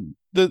 So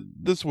this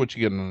is what you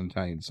get on an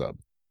Italian sub.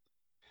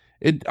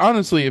 It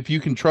honestly, if you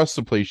can trust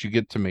the place, you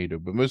get tomato,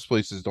 but most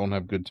places don't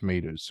have good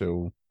tomatoes,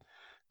 so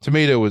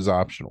tomato is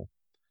optional.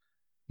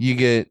 You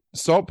get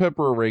salt,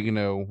 pepper,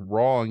 oregano,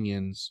 raw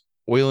onions,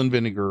 oil and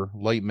vinegar,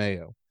 light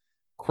mayo,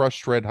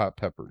 crushed red hot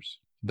peppers.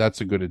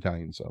 That's a good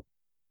Italian sub.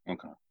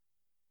 Okay.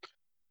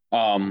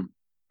 Um,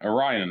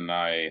 Ryan and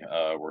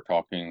I were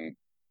talking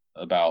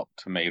about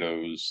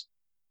tomatoes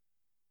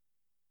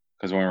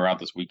because when we were out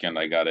this weekend,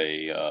 I got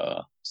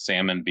a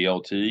salmon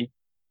BLT,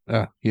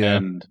 Yeah.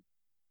 and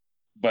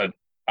but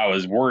I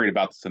was worried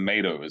about the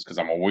tomatoes because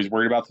I'm always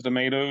worried about the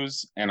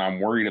tomatoes, and I'm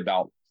worried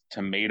about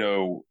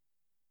tomato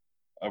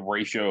a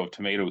ratio of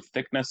tomato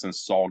thickness and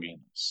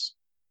sogginess.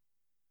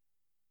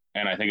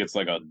 And I think it's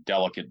like a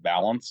delicate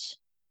balance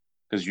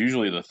because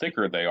usually the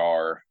thicker they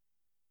are,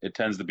 it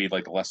tends to be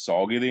like the less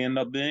soggy they end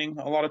up being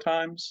a lot of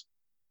times.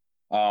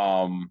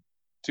 Um,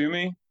 to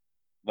me,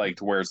 like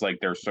to where it's like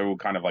they're so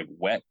kind of like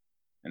wet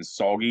and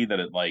soggy that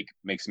it like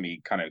makes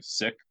me kind of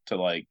sick to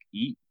like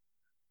eat.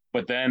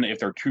 But then if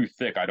they're too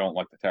thick, I don't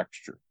like the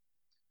texture.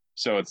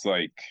 So it's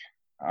like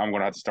I'm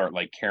gonna have to start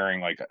like carrying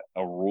like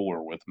a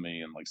ruler with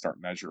me and like start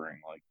measuring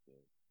like the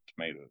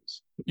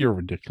tomatoes. You're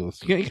ridiculous.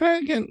 Can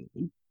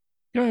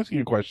I ask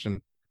you a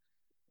question?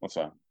 What's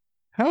that?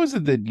 How is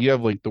it that you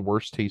have like the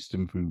worst taste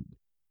in food?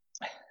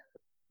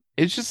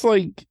 It's just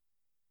like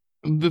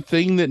the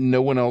thing that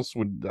no one else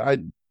would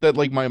that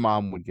like my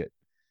mom would get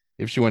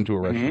if she went to a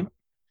Mm-hmm. restaurant.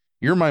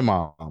 You're my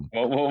mom.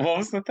 What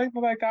was the thing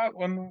that I got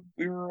when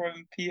we were in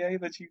PA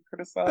that you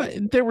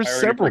criticized? There were I already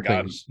several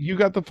forgotten. things. You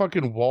got the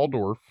fucking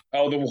Waldorf,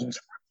 Oh, the ones.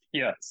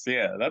 Yes,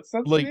 yeah. That's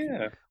like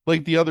yeah.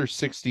 like the other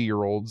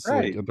 60-year-olds like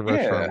Right. at the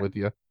restaurant Yeah. with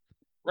you.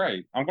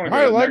 Right. I'm gonna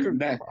I go like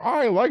a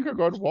I like a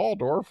good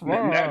Waldorf.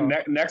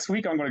 next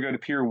week. I'm gonna go to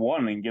Pier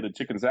One and get a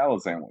chicken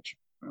salad sandwich.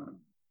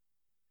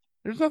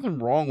 There's nothing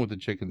wrong with a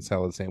chicken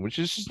salad sandwich.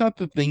 It's just not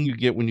the thing you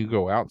get when you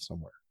go out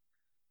somewhere.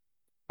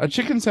 A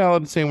chicken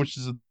salad sandwich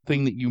is a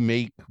thing that you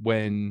make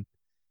when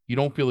you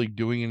don't feel like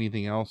doing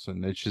anything else,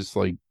 and it's just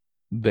like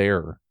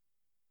there.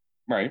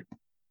 Right.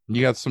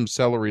 You got some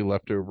celery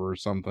left over or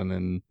something,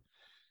 and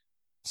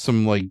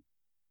some like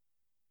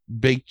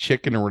baked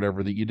chicken or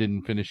whatever that you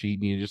didn't finish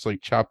eating. You just like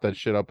chop that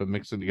shit up and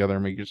mix it together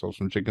and make yourself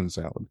some chicken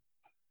salad.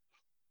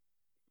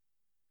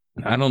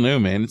 I don't know,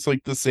 man. It's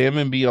like the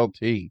salmon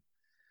BLT.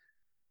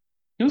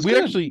 It was We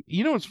good. actually,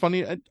 what's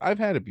funny? I've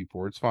had it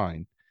before. It's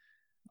fine.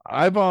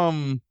 I've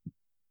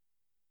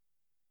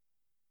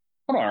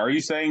Hold on, are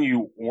you saying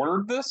you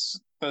ordered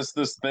this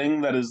thing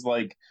that is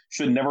like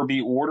should never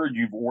be ordered?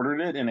 You've ordered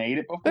it and ate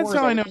it That's before? Is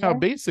how that I what know you're how saying?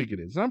 basic it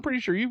is. And I'm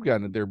pretty sure you've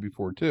gotten it there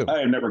before too.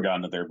 I have never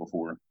gotten it there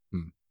before.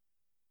 Hmm.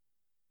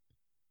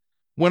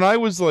 When I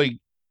was like,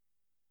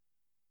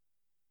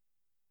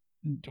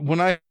 when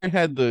I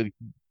had the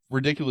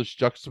ridiculous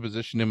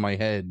juxtaposition in my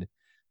head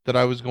that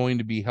I was going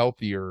to be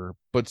healthier,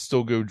 but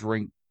still go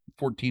drink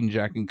 14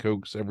 Jack and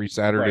Cokes every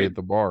Saturday Right, at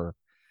the bar,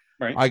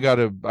 right. I got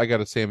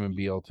a salmon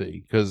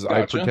BLT because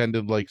I Gotcha.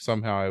 pretended like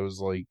somehow I was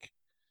like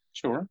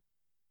Sure.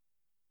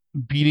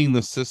 beating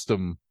the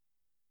system.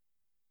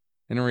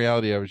 In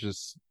reality, I was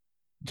just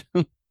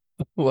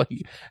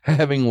like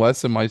having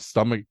less in my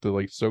stomach to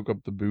like soak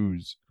up the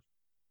booze.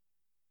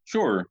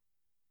 Sure.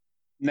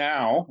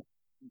 Now,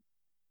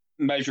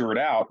 measure it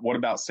out. What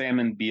about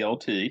salmon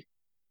BLT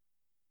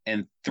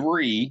and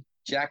three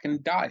Jack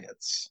and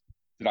Diets?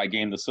 Did I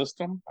game the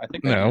system? I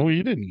think I did. No,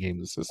 you didn't game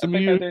the I system.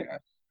 think I did.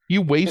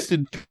 You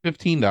wasted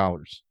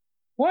 $15.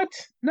 What?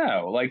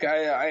 No. Like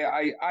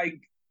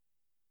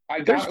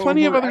There's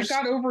plenty of I others.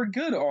 got over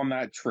good on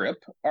that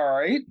trip. All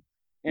right.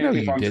 No,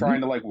 If you I'm trying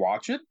didn't. to like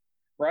watch it,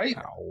 right?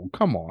 Oh,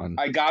 come on.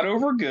 I got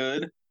over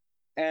good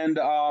and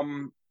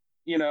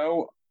you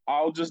know,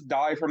 I'll just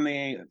die from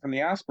the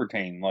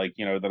aspartame, like,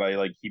 that I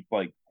like keep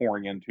like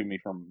pouring into me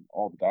from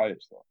all the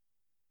diet stuff.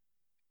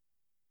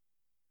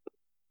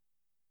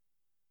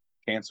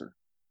 Cancer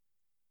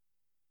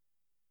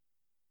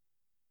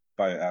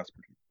by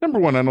aspartame. Number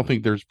one, I don't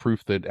think there's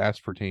proof that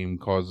aspartame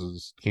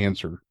causes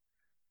cancer.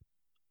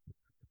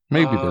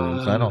 Maybe there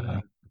is. I don't Uh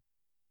know.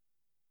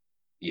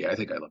 yeah, I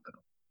think I looked it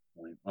up.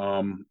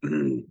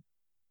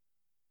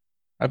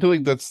 I feel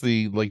like that's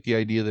the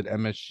idea that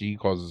MSG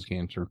causes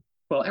cancer.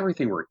 Well,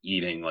 everything we're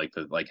eating, like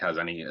that, like has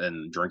any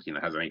and drinking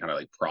that has any kind of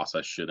like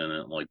processed shit in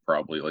it, like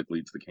probably like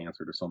leads to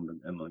cancer to some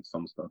and like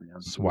some stuff. Yeah,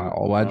 That's why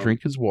absolutely. all I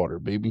drink is water,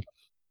 baby.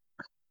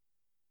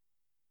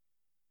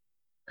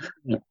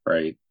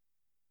 Right.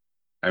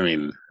 I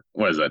mean,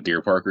 what is that,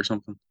 Deer Park or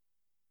something?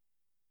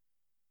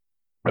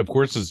 Of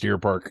course, it's Deer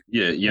Park.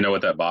 Yeah, you know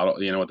what that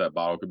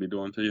bottle could be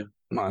doing to you.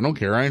 I don't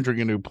care. I ain't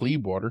drinking no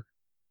plebe water.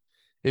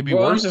 It'd be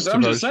Well, worse I'm if I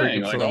just was saying,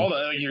 drinking like some. all the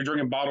like, you're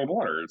drinking bottled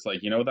water. It's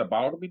like, you know what that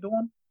bottle could be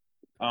doing?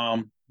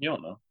 You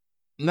don't know.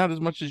 Not as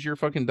much as your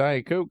fucking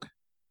Diet Coke.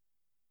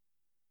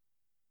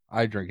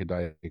 I drank a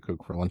Diet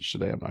Coke for lunch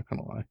today. I'm not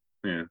gonna lie.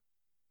 Yeah.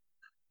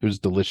 It was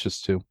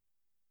delicious too.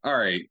 All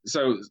right.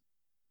 So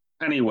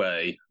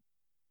anyway,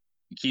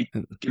 keep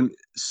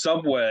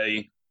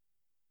Subway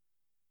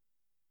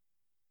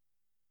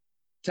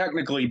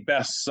technically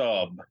best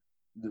sub,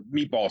 the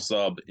meatball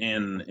sub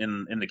in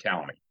the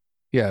county.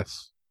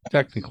 Yes,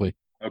 technically.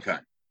 Okay.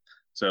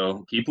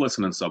 So keep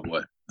listening,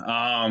 Subway.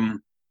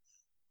 Um,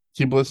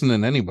 Keep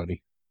listening to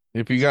anybody.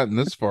 If you gotten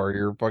this far,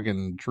 you're a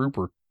fucking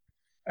trooper.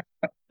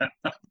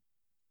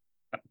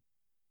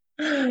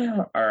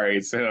 all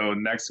right. So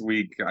next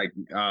week,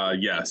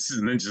 yes,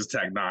 Ninjas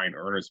Tech 9,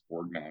 Ernest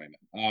Borg 9.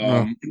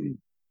 Oh,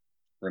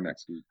 For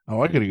next week. I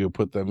gotta go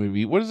put that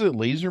movie. What is it?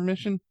 Laser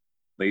Mission?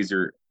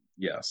 Laser,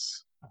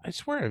 yes. I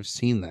swear I've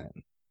seen that,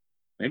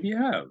 Maybe you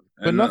have.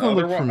 but And nothing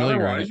looked familiar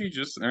in otherwise, it. you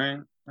just, I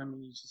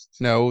mean, you just,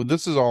 No,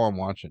 this is all I'm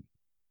watching.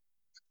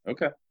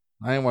 okay.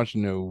 I ain't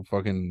watching no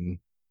fucking.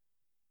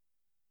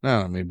 I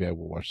don't know. Maybe I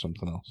will watch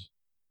something else.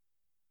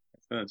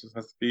 So it just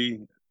has to be,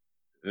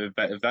 if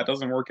that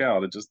doesn't work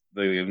out, it just,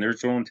 the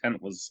initial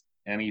intent was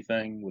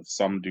anything with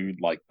some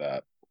dude like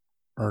that.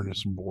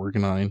 Ernest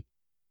Borgnine.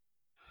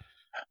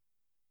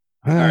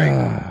 All right.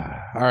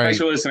 All Thanks right.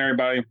 for listening,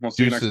 everybody. We'll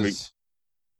see you next week. Deuces.